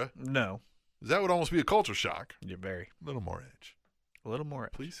Attitude Era. No. That would almost be a culture shock. You're very. A little more Edge. A little more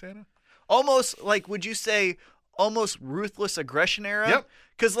Edge. Please, Santa? Almost like, would you say almost Ruthless Aggression era. Yep.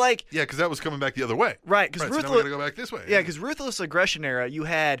 Because, like... Yeah, because that was coming back the other way. Right, because so now we're going to go back this way. Yeah, because Ruthless Aggression era, you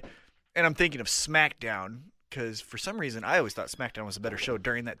had... And I'm thinking of SmackDown, because for some reason, I always thought SmackDown was a better show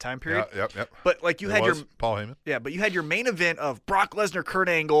during that time period. Yep. But, like, you had your... Paul Heyman. Yeah, but you had your main event of Brock Lesnar, Kurt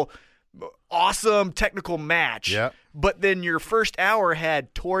Angle... Awesome technical match. Yeah. But then your first hour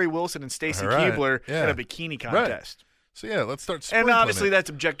had Tori Wilson and Stacey Keibler in a bikini contest. Right. So, yeah, let's start And sprinkling obviously it. that's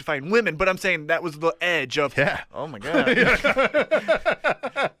objectifying women, but I'm saying that was the edge of, oh my God.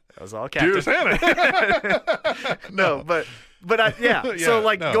 That was all Captain. Dear Santa. No, but so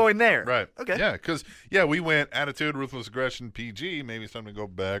like going there. Right. Okay. Yeah, because, we went Attitude, Ruthless Aggression, PG. Maybe it's time to go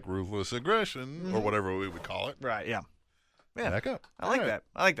back Ruthless Aggression or whatever we would call it. Right, yeah. Yeah. Back up. I like All that.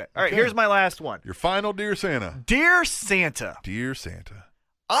 All right, Okay. here's my last one. Your final Dear Santa. Dear Santa, Dear Santa.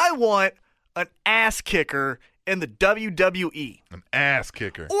 I want an ass kicker in the WWE. An ass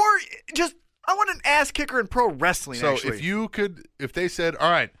kicker. Or just, I want an ass kicker in pro wrestling, So actually. if they said, all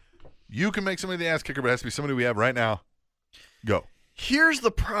right, you can make somebody the ass kicker, but it has to be somebody we have right now, go. Here's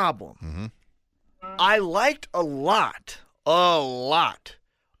the problem. Mm-hmm. I liked a lot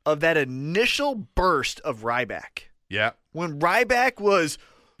of that initial burst of Ryback. Yeah. When Ryback was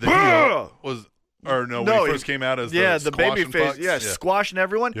The heel was, or no, when he first came out as the baby squashing face, fucks. squashing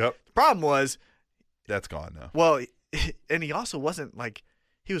everyone. Yep. The problem was, That's gone now. well, and he also wasn't like,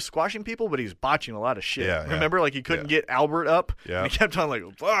 he was squashing people, but he was botching a lot of shit. Yeah, yeah. Remember, like he couldn't get Albert up. Yeah. And he kept on like,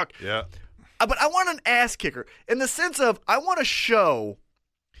 fuck. Yeah. But I want an ass kicker in the sense of I want to show,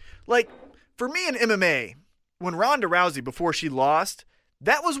 like, for me in MMA, when Ronda Rousey, before she lost,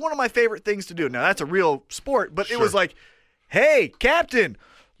 that was one of my favorite things to do. Now, that's a real sport, but it was like, hey, Captain,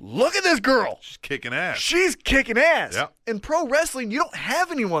 look at this girl. She's kicking ass. She's kicking ass. Yeah. In pro wrestling, you don't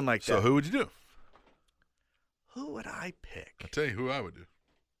have anyone like So that. who would you do? Who would I pick? I'll tell you who I would do.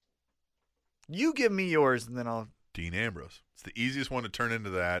 You give me yours, and then I'll... Dean Ambrose. It's the easiest one to turn into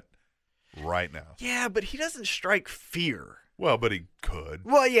that right now. Yeah, but he doesn't strike fear. Well, but he could.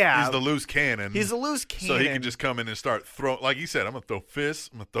 Well, yeah. He's the loose cannon. He's a loose cannon. So he can just come in and start throwing, like he said, I'm going to throw fists,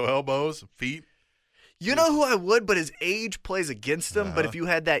 I'm going to throw elbows, feet. You know who I would, but his age plays against him. But if you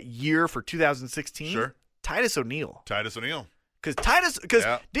had that year for 2016, Sure. Titus O'Neil. Titus O'Neil. Because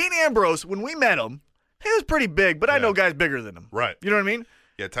Yeah. Dean Ambrose, when we met him, he was pretty big, but I know guys bigger than him. Right. You know what I mean?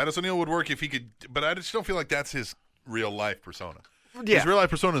 Yeah, Titus O'Neil would work if he could, but I just don't feel like that's his real life persona. Yeah. His real life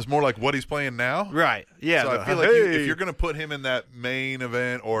persona is more like what he's playing now. Right. Yeah. So I feel like if you're going to put him in that main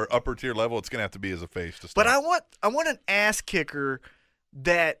event or upper tier level, it's going to have to be as a face to start. But I want an ass kicker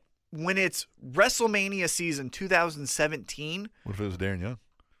that when it's WrestleMania season 2017. What if it was Darren Young?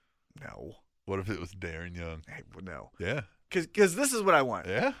 No. What if it was Darren Young? No. Yeah. Because this is what I want.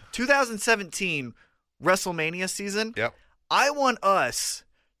 Yeah. 2017 WrestleMania season. Yep. I want us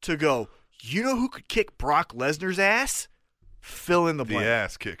to go, you know who could kick Brock Lesnar's ass? Fill in the blank. The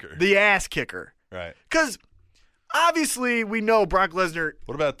ass kicker. The ass kicker. Right. Because obviously we know Brock Lesnar.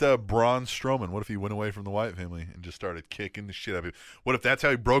 What about Braun Strowman? What if he went away from the Wyatt family and just started kicking the shit out of people? What if that's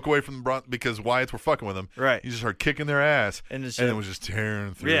how he broke away from the Braun? Because Wyatts were fucking with him. It He just started kicking their ass And it was just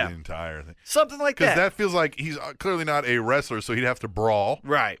tearing through the entire thing. Something like Because that. that feels like he's clearly not a wrestler, so he'd have to brawl.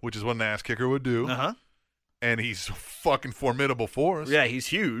 Right. Which is what an ass kicker would do. Uh-huh. And he's a fucking formidable force. Yeah, he's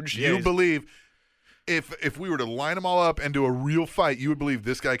huge. You believe if we were to line them all up and do a real fight, you would believe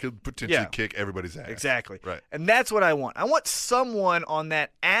this guy could potentially kick everybody's ass. Exactly. Right. And that's what I want. I want someone on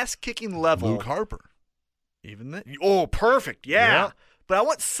that ass-kicking level. Luke Harper. Even that? Oh, perfect. Yeah. Yeah. But I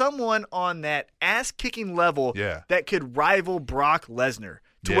want someone on that ass-kicking level Yeah. that could rival Brock Lesnar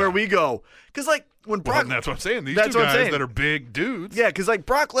to Yeah. where we go. Because, like, when Well, Brock... and that's what I'm saying. These That's two what I'm guys saying. that are big dudes. Yeah, because, like,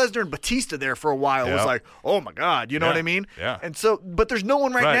 Brock Lesnar and Batista there for a while was Yeah. like, oh, my God. You know Yeah. what I mean? Yeah. And so, but there's no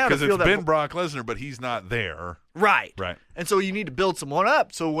one right now to because feel it's that... been Brock Lesnar, but he's not there. Right. Right. And so you need to build someone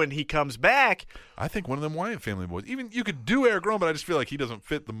up so when he comes back... I think one of them Wyatt family boys. Even you could do Eric Rowan, but I just feel like he doesn't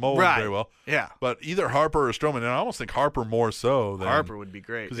fit the mold Right. very well. Yeah. But either Harper or Strowman, and I almost think Harper more so than Harper would be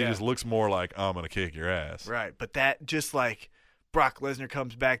great. because yeah. he just looks more like I'm gonna kick your ass. Right, but that just like Brock Lesnar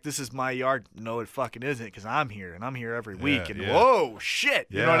comes back, this is my yard. No, it fucking isn't because I'm here and I'm here every week. And yeah. whoa, shit.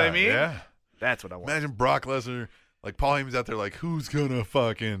 You know what I mean? Yeah. That's what I want. Imagine Brock Lesnar, like Paul Heyman's out there, like who's gonna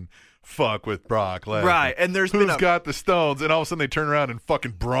fucking fuck with Brock Lesnar? Right, and there's who's been a, got the stones, and all of a sudden they turn around and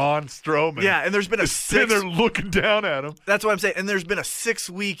fucking Braun Strowman. yeah, and there's been a is sitting six. there looking down at him. That's what I'm saying. And there's been a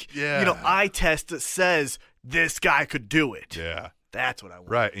 6-week, Yeah. eye test that says this guy could do it. Yeah. That's what I want.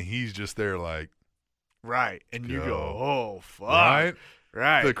 Right, and he's just there like, Right, and you Go. go, oh fuck. right?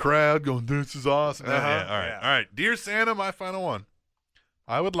 Right. The crowd going, this is awesome. Uh-huh, Yeah, all right. yeah. All right. Dear Santa, my final one.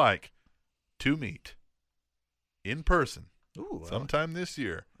 I would like to meet in person Ooh, sometime this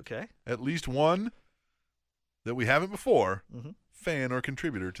year okay. at least one that we haven't before, Mhm. fan or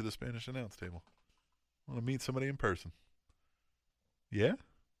contributor to the Spanish Announce Table. I want to meet somebody in person. Yeah?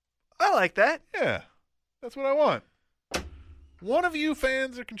 I like that. Yeah. That's what I want. One of you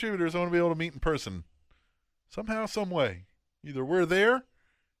fans or contributors I want to be able to meet in person. Somehow, some way. Either we're there,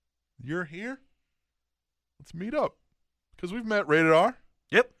 you're here. Let's meet up. Because we've met Rated R.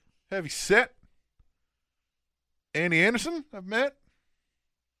 Yep. Heavy Set. Andy Anderson, I've met.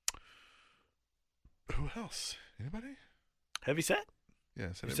 Who else? Anybody? Heavy Set? Yeah,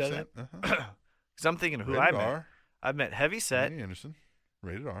 I said You Heavy said Set. Because I'm thinking of who Rated I met. R. I've met Heavy Set. Andy Anderson.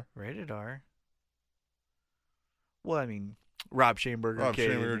 Rated R. Rated R. Well, I mean, Rob Schamberger. Rob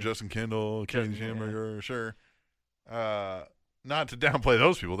Cade. Schamberger, Justin Kendall, Kenny Justin, yeah. Schamberger, sure. Not to downplay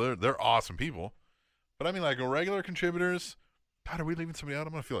those people. They're awesome people. But I mean, like, regular contributors, God, are we leaving somebody out?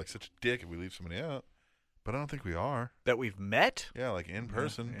 I'm going to feel like such a dick if we leave somebody out. But I don't think we are. That we've met? Yeah, like in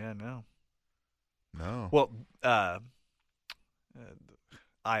person. Yeah, no. No. Well,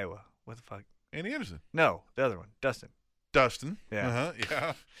 Iowa. What the fuck? Andy Anderson. No, the other one. Dustin. Dustin. Yeah. Uh-huh.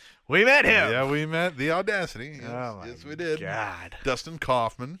 Yeah. We met him. Yeah, we met the Audacity. Yes, Oh, my yes we did. God. Dustin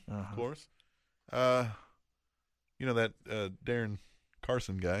Kaufman, Uh-huh. of course. You know that Darren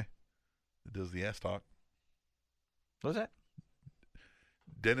Carson guy that does the ass talk? What's that?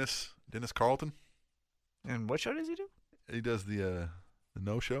 Dennis Carlton. And what show does he do? He does the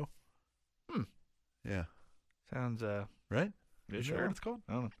No Show. Hmm. Yeah. Sounds, Right? you Is that sure? what it's called?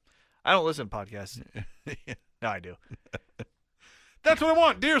 I don't know. I don't listen to podcasts. Yeah. No, I do. That's what I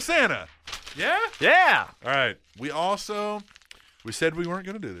want, dear Santa. Yeah? Yeah. All right. We said we weren't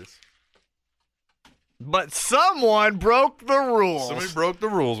going to do this. But someone broke the rules. Somebody broke the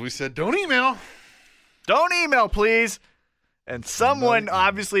rules. We said, don't email. Don't email, please. And someone Somebody-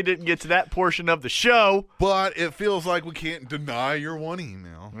 obviously didn't get to that portion of the show. But it feels like we can't deny your one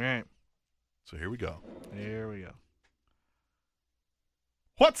email. Right. So here we go. Here we go.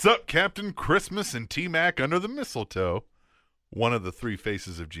 What's up, Captain Christmas and T-Mac under the mistletoe? One of the three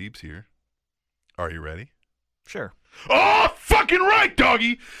faces of Jeeps here. Are you ready? Sure. Oh, fucking right,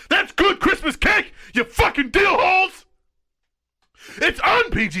 doggy! That's good Christmas cake, you fucking deal holes! It's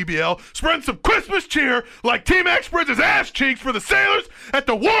on PGBL, spreading some Christmas cheer like T-Mac spreads his ass cheeks for the sailors at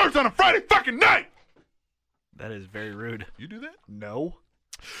the wars on a Friday fucking night! That is very rude. You do that? No.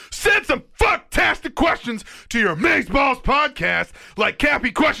 Send some fucktastic questions to your Amazeballs podcast like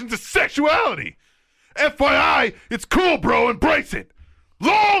Cappy questions of sexuality. FYI, it's cool, bro. Embrace it.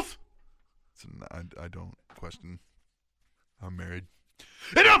 LOLs! I don't question. I'm married.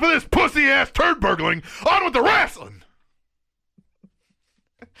 Enough of this pussy-ass turd burgling. On with the wrestling.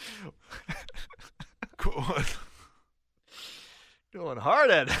 Cool. Going hard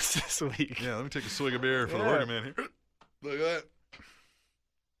at us this week. Yeah, let me take a swig of beer for the working man here. Look at that.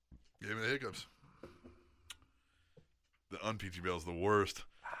 Gave me the hiccups. The un-PGBL is the worst.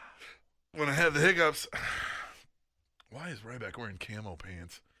 When I have the hiccups, why is Ryback wearing camo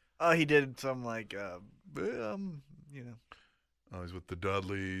pants? Oh, he did some like, you know, Oh, he's with the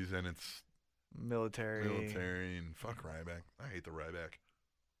Dudleys, and it's military. and fuck Ryback. I hate the Ryback.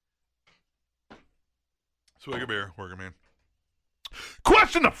 Swig of beer, working man.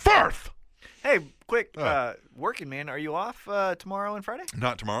 Question the first. Hey, quick, working man, are you off tomorrow and Friday?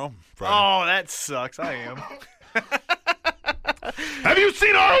 Not tomorrow. Friday. Oh, that sucks. I am. Have you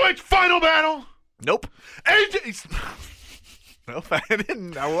seen ROH Final Battle? Nope. AJ Nope, I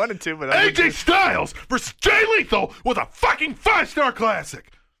didn't. I wanted to, but AJ Styles versus Jay Lethal was a fucking 5-star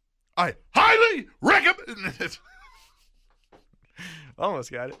classic. I highly recommend it.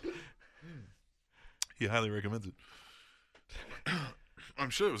 Almost got it. He highly recommends it. I'm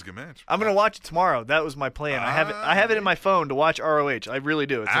sure it was a good match. I'm gonna watch it tomorrow. That was my plan. I have it in my phone to watch ROH. I really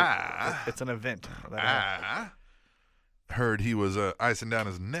do. It's an event. Heard he was icing down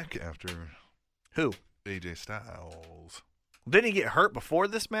his neck after Who? AJ Styles. Didn't he get hurt before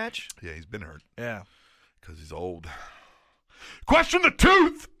this match? Yeah, he's been hurt Yeah. because he's old. Question the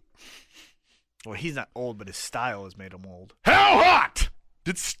tooth. Well, he's not old, but his style has made him old. How hot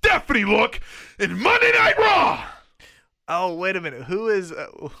did Stephanie look in Monday Night Raw? Oh, wait a minute. Who is?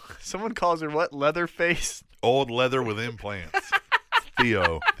 Someone calls her what? Leatherface. Old leather with implants.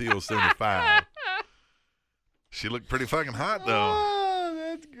 Theo's 75. She looked pretty fucking hot though. Oh,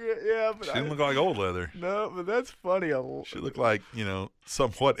 that's great. Yeah, but She didn't look like old leather. No, but that's funny. She looked like,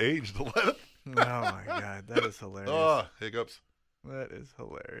 somewhat aged leather. Oh my god, that is hilarious. Oh, hiccups. That is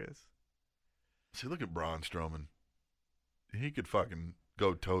hilarious. See, look at Braun Strowman. He could fucking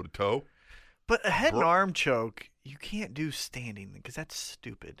go toe to toe. But a head and arm choke, you can't do standing because that's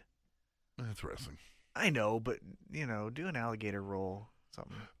stupid. That's wrestling. I know, but do an alligator roll,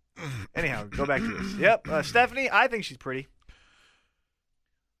 something. Anyhow, go back to this. Yep, Stephanie, I think she's pretty.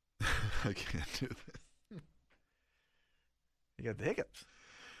 I can't do this. You got the hiccups.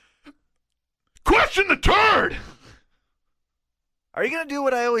 Question the turd! Are you going to do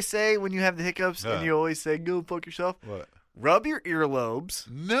what I always say when you have the hiccups and you always say, go fuck yourself? What? Rub your earlobes.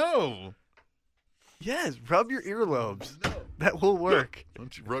 No. Yes, rub your earlobes. No. That will work.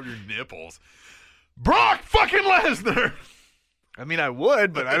 Don't you rub your nipples. Brock fucking Lesnar! I mean, I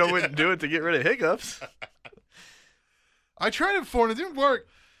would, but I wouldn't do it to get rid of hiccups. I tried it before and it didn't work.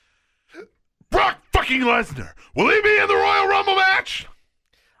 Brock fucking Lesnar! Will he be in the Royal Rumble match?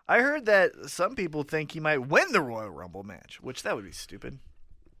 I heard that some people think he might win the Royal Rumble match, which that would be stupid.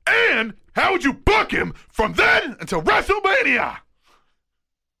 And how would you book him from then until WrestleMania?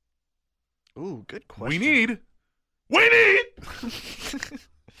 Ooh, good question. We need,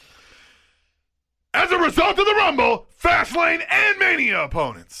 as a result of the Rumble, Fastlane and Mania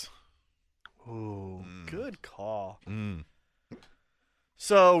opponents. Ooh, good call.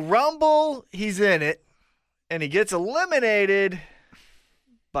 So, Rumble, he's in it, and he gets eliminated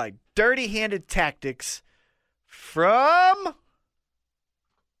by dirty-handed tactics from...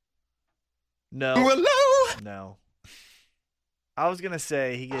 No. Hello? No. I was going to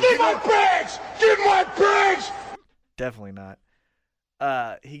say he gets... Give my bags! Give my bags! Definitely not.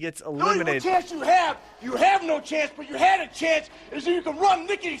 He gets The only one eliminated. chance you have no chance, but you had a chance, is that you can run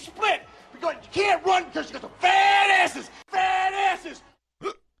lickety split. Because you can't run because you got the fat asses! Fat asses!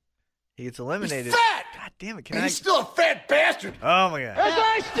 He gets eliminated. He's fat! God damn it. And he's still a fat bastard! Oh, my God. As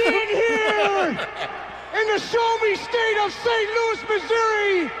I stand here in the show me state of St. Louis,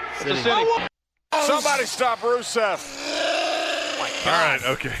 Missouri, Somebody stop Rusev. All right,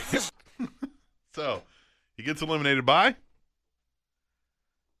 okay. So, he gets eliminated by?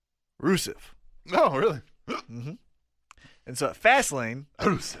 Rusev. Oh, really? And so at Fastlane,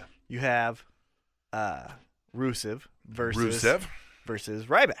 Rusev. you have Rusev versus Rusev.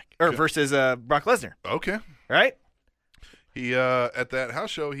 Ryback. Or versus Brock Lesnar. Okay. Right? He, at that house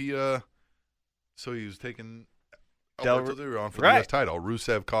show, so he was taking Alberto Del Rio on for the U.S. title.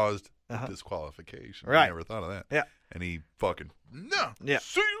 Rusev caused disqualification. Right. I never thought of that. Yeah. And he fucking, no. Yeah.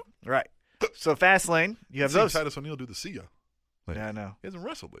 See you. Right. So Fastlane, you have Seen those. Titus O'Neil do the see ya. Like, Yeah, I know. He hasn't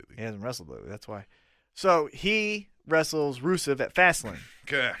wrestled lately. He hasn't wrestled lately. That's why. So he wrestles Rusev at Fastlane.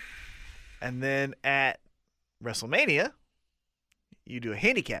 Okay. And then at WrestleMania, you do a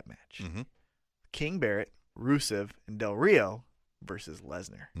handicap match. Mm-hmm. King Barrett, Rusev, and Del Rio versus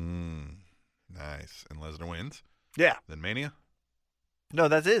Lesnar. Nice. And Lesnar wins. Yeah. Then Mania? No,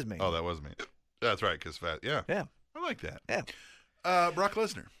 that's his Mania. Oh, that was Mania. That's right, because yeah. Yeah. I like that. Yeah. Brock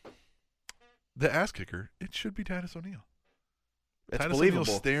Lesnar. The ass kicker, it should be Titus O'Neil. It's Titus believable.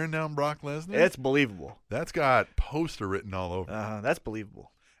 O'Neil staring down Brock Lesnar. It's believable. That's got poster written all over. That's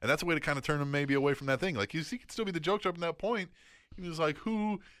believable. And that's a way to kind of turn him maybe away from that thing. Like, he could still be the joke up in that point. He was like,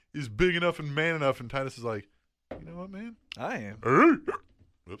 who is big enough and man enough? And Titus is like, you know what, man? I am.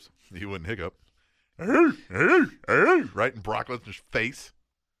 Oops. He wouldn't hiccup. Right in Brock Lesnar's face.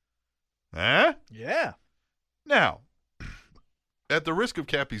 Huh? Yeah. Now, at the risk of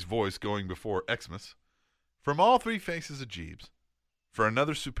Cappy's voice going before Xmas, from all three faces of Jeebs, for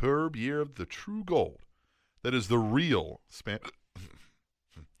another superb year of the true gold, that is the real Spanish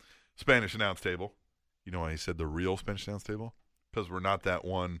announce table. You know why he said the real Spanish announce table? Because we're not that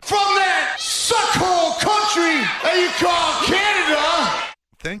one. from that suckhole country that you call Canada.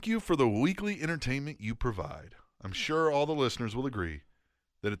 Thank you for the weekly entertainment you provide. I'm sure all the listeners will agree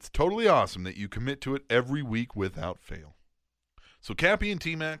that it's totally awesome that you commit to it every week without fail. So Cappy and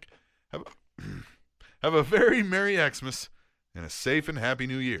T-Mac have a very Merry Xmas and a safe and happy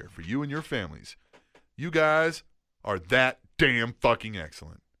New Year for you and your families. You guys are that damn fucking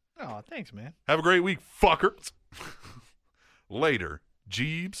excellent. Oh, thanks, man. Have a great week, fuckers. Later,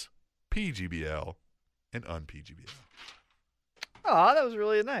 Jeebs, PGBL, and un-PGBL. Oh, that was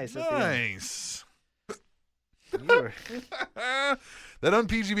really nice. Nice. Were... That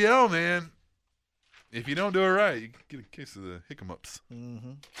un-PGBL, man. If you don't do it right, you get a case of the hiccups.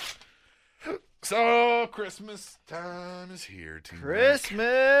 Mm-hmm. So, Christmas time is here.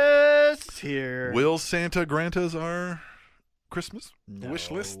 Christmas here. Will Santa grant us our Christmas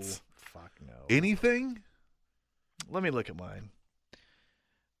wish lists? Fuck no. Anything? Let me look at mine.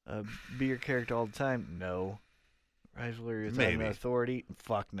 Be your character all the time? No. Rivalry with Maybe. authority?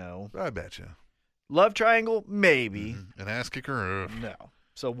 Fuck no. I bet you. Love triangle? Maybe. An ass kicker? No.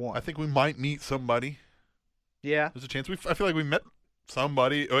 So one. I think we might meet somebody. Yeah. There's a chance. I feel like we met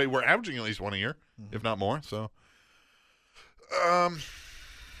somebody. We're averaging at least one a year, if not more. So,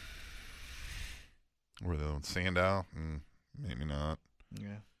 were they on Sandow? Maybe not.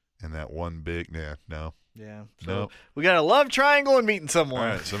 Yeah. and that one big no. Yeah. So No. we got a love triangle and meeting someone. All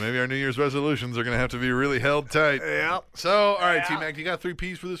right, so maybe our New Year's resolutions are going to have to be really held tight. Yeah. So, all right, T-Mac, you got 3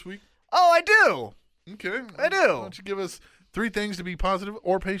 Ps for this week? Oh, I do. Okay. I do. Why don't you give us 3 things to be positive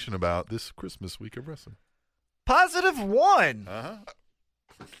or patient about this Christmas week of wrestling? Positive 1. Uh-huh.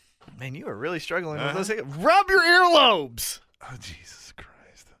 Man, you are really struggling with this. Rub your earlobes. Oh, Jesus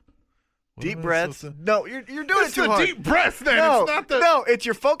Christ. What Deep am I breaths. supposed to- No, you're doing It's it too the hard. deep breath, then. No, It's not the... no, it's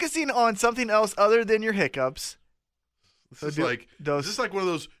you're focusing on something else other than your hiccups. This is do- like those- is this like one of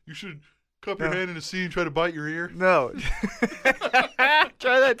those, you should cup your hand in a C and try to bite your ear? No.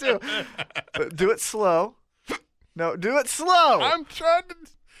 Try that too. But do it slow. No, do it slow. I'm trying to...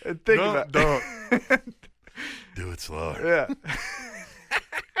 And think about it. Don't. Do it slower. Yeah.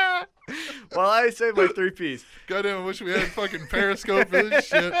 Well, I say my 3 Ps. Goddamn, I wish we had fucking Periscope for this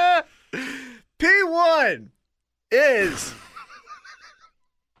shit. P1 is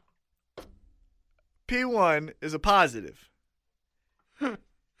P1 is a positive. And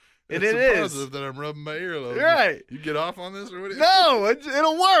It's it a is. positive that I'm rubbing my earlobe. Right. You get off on this or what? No,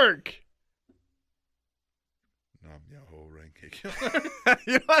 it'll work. Nom your whole rank kick.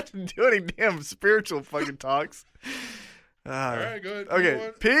 You don't have to do any damn spiritual fucking talks. All right, go ahead. Okay,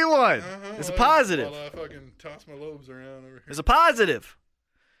 P1 is a positive. While I fucking toss my lobes around over here. It's a positive.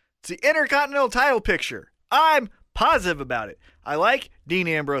 It's the Intercontinental title picture. I'm positive about it. I like Dean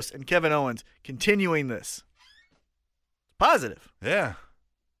Ambrose and Kevin Owens continuing this. Positive. Yeah.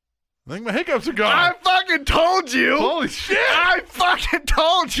 I think my hiccups are gone. I fucking told you. Holy shit. I fucking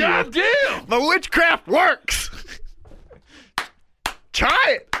told you. God damn. My witchcraft works.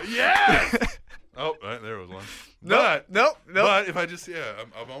 Try it. Yeah. Oh, right, there was one. Nope. But if I just,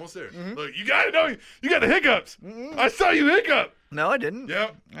 I'm almost there. Look, you got to know, you got the hiccups. I saw you hiccup. No, I didn't.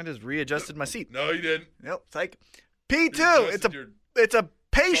 Yep. I just readjusted my seat. No, you didn't. Nope. It's like P2. It's a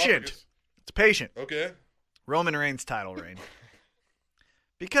patient. Esophagus. It's a patient. Okay. Roman Reigns title reign.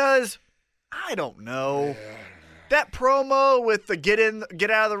 Because I don't know. That promo with the get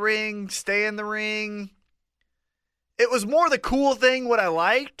out of the ring, stay in the ring. It was more the cool thing, what I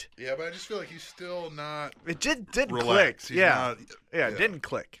liked. Yeah, but I just feel like he's still not. It just didn't relaxed. click. He's not- It didn't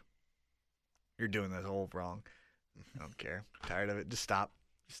click. You're doing this whole wrong. I don't care. Tired of it. Just stop.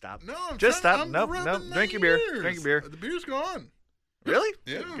 Stop. No, I'm just trying, stop. I'm Nope. rubbing my Drink your beer. ears. Drink your beer. The beer's gone. Really?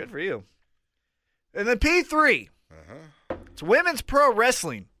 Yeah. Good for you. And then P3. Uh-huh. It's women's pro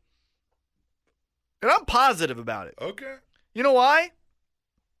wrestling. And I'm positive about it. Okay. You know why?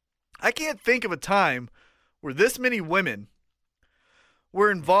 I can't think of a time where this many women were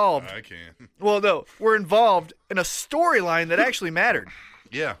involved. I can. Well, no, were involved in a storyline that actually mattered.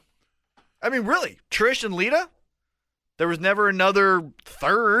 Yeah. I mean, really, Trish and Lita? There was never another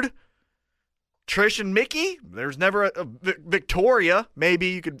third. Trish and Mickey? There's never a Victoria, maybe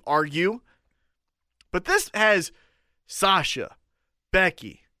you could argue. But this has Sasha,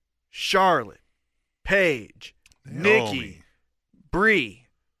 Becky, Charlotte, Paige, Nikki, Brie,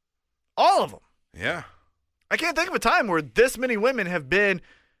 all of them. Yeah. I can't think of a time where this many women have been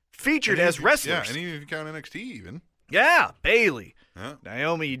featured as wrestlers. Yeah, and even if you count NXT even. Yeah, Bailey, Yeah.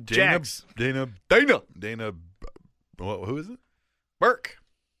 Naomi, Dana, Jax, Dana, who is it? Burke.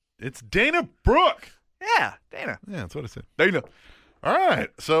 It's Dana Brooke. Yeah, Dana. Yeah, that's what I said. Dana. All right.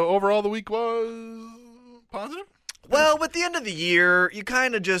 So overall, the week was positive? Well, with the end of the year, you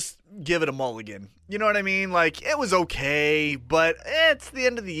kind of just give it a mulligan. You know what I mean? Like, it was okay, but it's the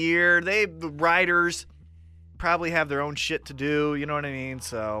end of the year. The writers probably have their own shit to do. You know what I mean?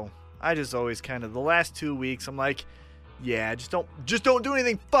 So I just always kind of, the last 2 weeks, I'm like, yeah, just don't do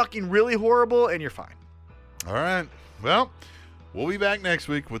anything fucking really horrible, and you're fine. All right. Well, we'll be back next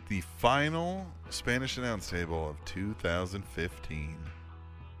week with the final Spanish Announce Table of 2015.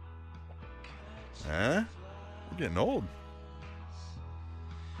 Huh? We're getting old.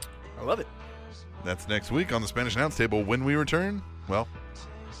 I love it. That's next week on the Spanish Announce Table. When we return, well,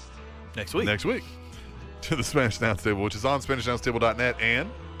 Next week. next week to the Spanish Announce Table, which is on SpanishAnnounceTable.net. And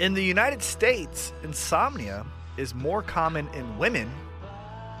In the United States, insomnia is more common in women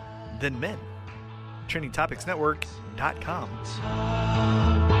than men. TrendingTopicsNetwork.com.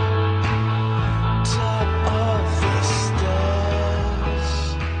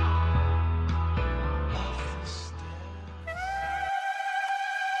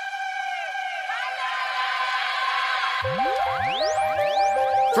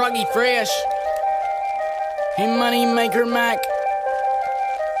 Froggy Fresh, he Money Maker Mac,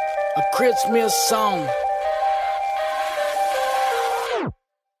 a Christmas song.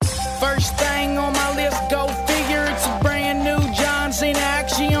 First thing on my list, go figure, it's a brand new John Cena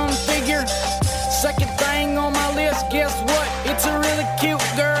action figure. Second thing on my list, guess what? It's a really cute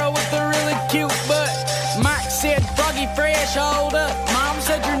girl cash, hold up. Mom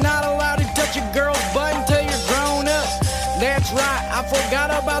said you're not allowed to touch a girl's butt until you're grown up. That's right, I forgot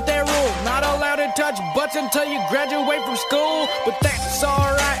about that rule. Not allowed to touch butts until you graduate from school. But that's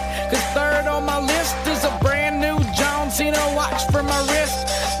alright, cause third on my list is a brand new John Cena watch for my wrist.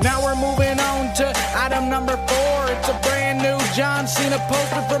 Now we're moving on to item number 4. It's a brand new John Cena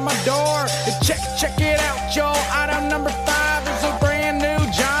poster for my door. Check it out, y'all. Item number 5 is a brand new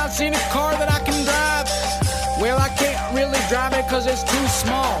John Cena car that I can drive. Well, I can't really drive it cause it's too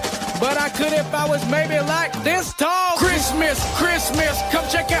small, but I could if I was maybe like this tall. Christmas, come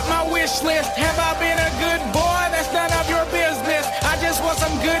check out my wish list. Have I been a good boy? That's none of your business. I just want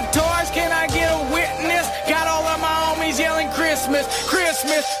some good toys. Can I get a witness? Got all of my homies yelling Christmas.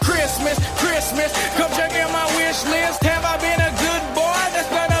 Come check out my wish list. Have I been a good boy?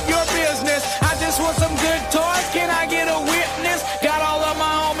 That's none of your business. I just want some good toys. Can I get a witness? Got all of my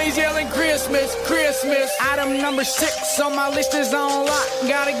homies yelling Christmas. Item number 6 on my list is on lock.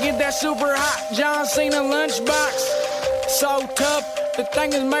 Gotta get that super hot John Cena lunchbox. So tough, the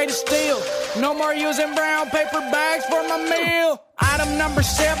thing is made of steel. No more using brown paper bags for my meal. Item number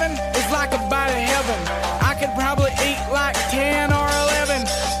 7 is like a bite of heaven. I could probably eat like 10 or 11.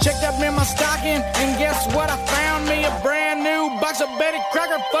 Checked up in my stocking and guess what? I found me a brand new box of Betty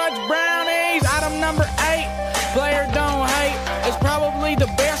Crocker Fudge Brownies. Item number 8, player don't hate. It's probably the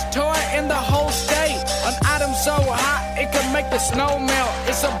best toy in the whole state. An item so hot it could make the snow melt.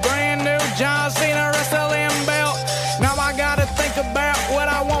 It's a brand new John Cena wrestling belt. Now I gotta think about what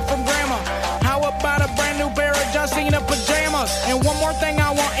I want from grandma. How about a brand new pair of John Cena pajamas? And one more thing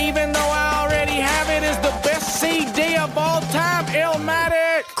I want, even though I already have it, is the best CD of all time,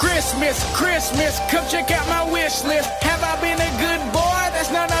 Illmatic. Christmas, come check out my wish list. Have I been a good boy?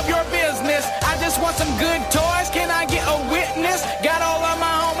 That's none of your business. I just want some good toys. Can I get a witness? Got all of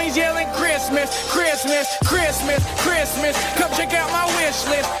my homies yelling Christmas. Come check out my wish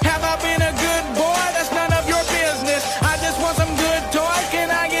list. Have I been a good boy? That's none of your business. I just want some good toys. Can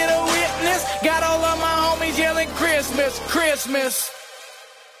I get a witness? Got all of my homies yelling Christmas.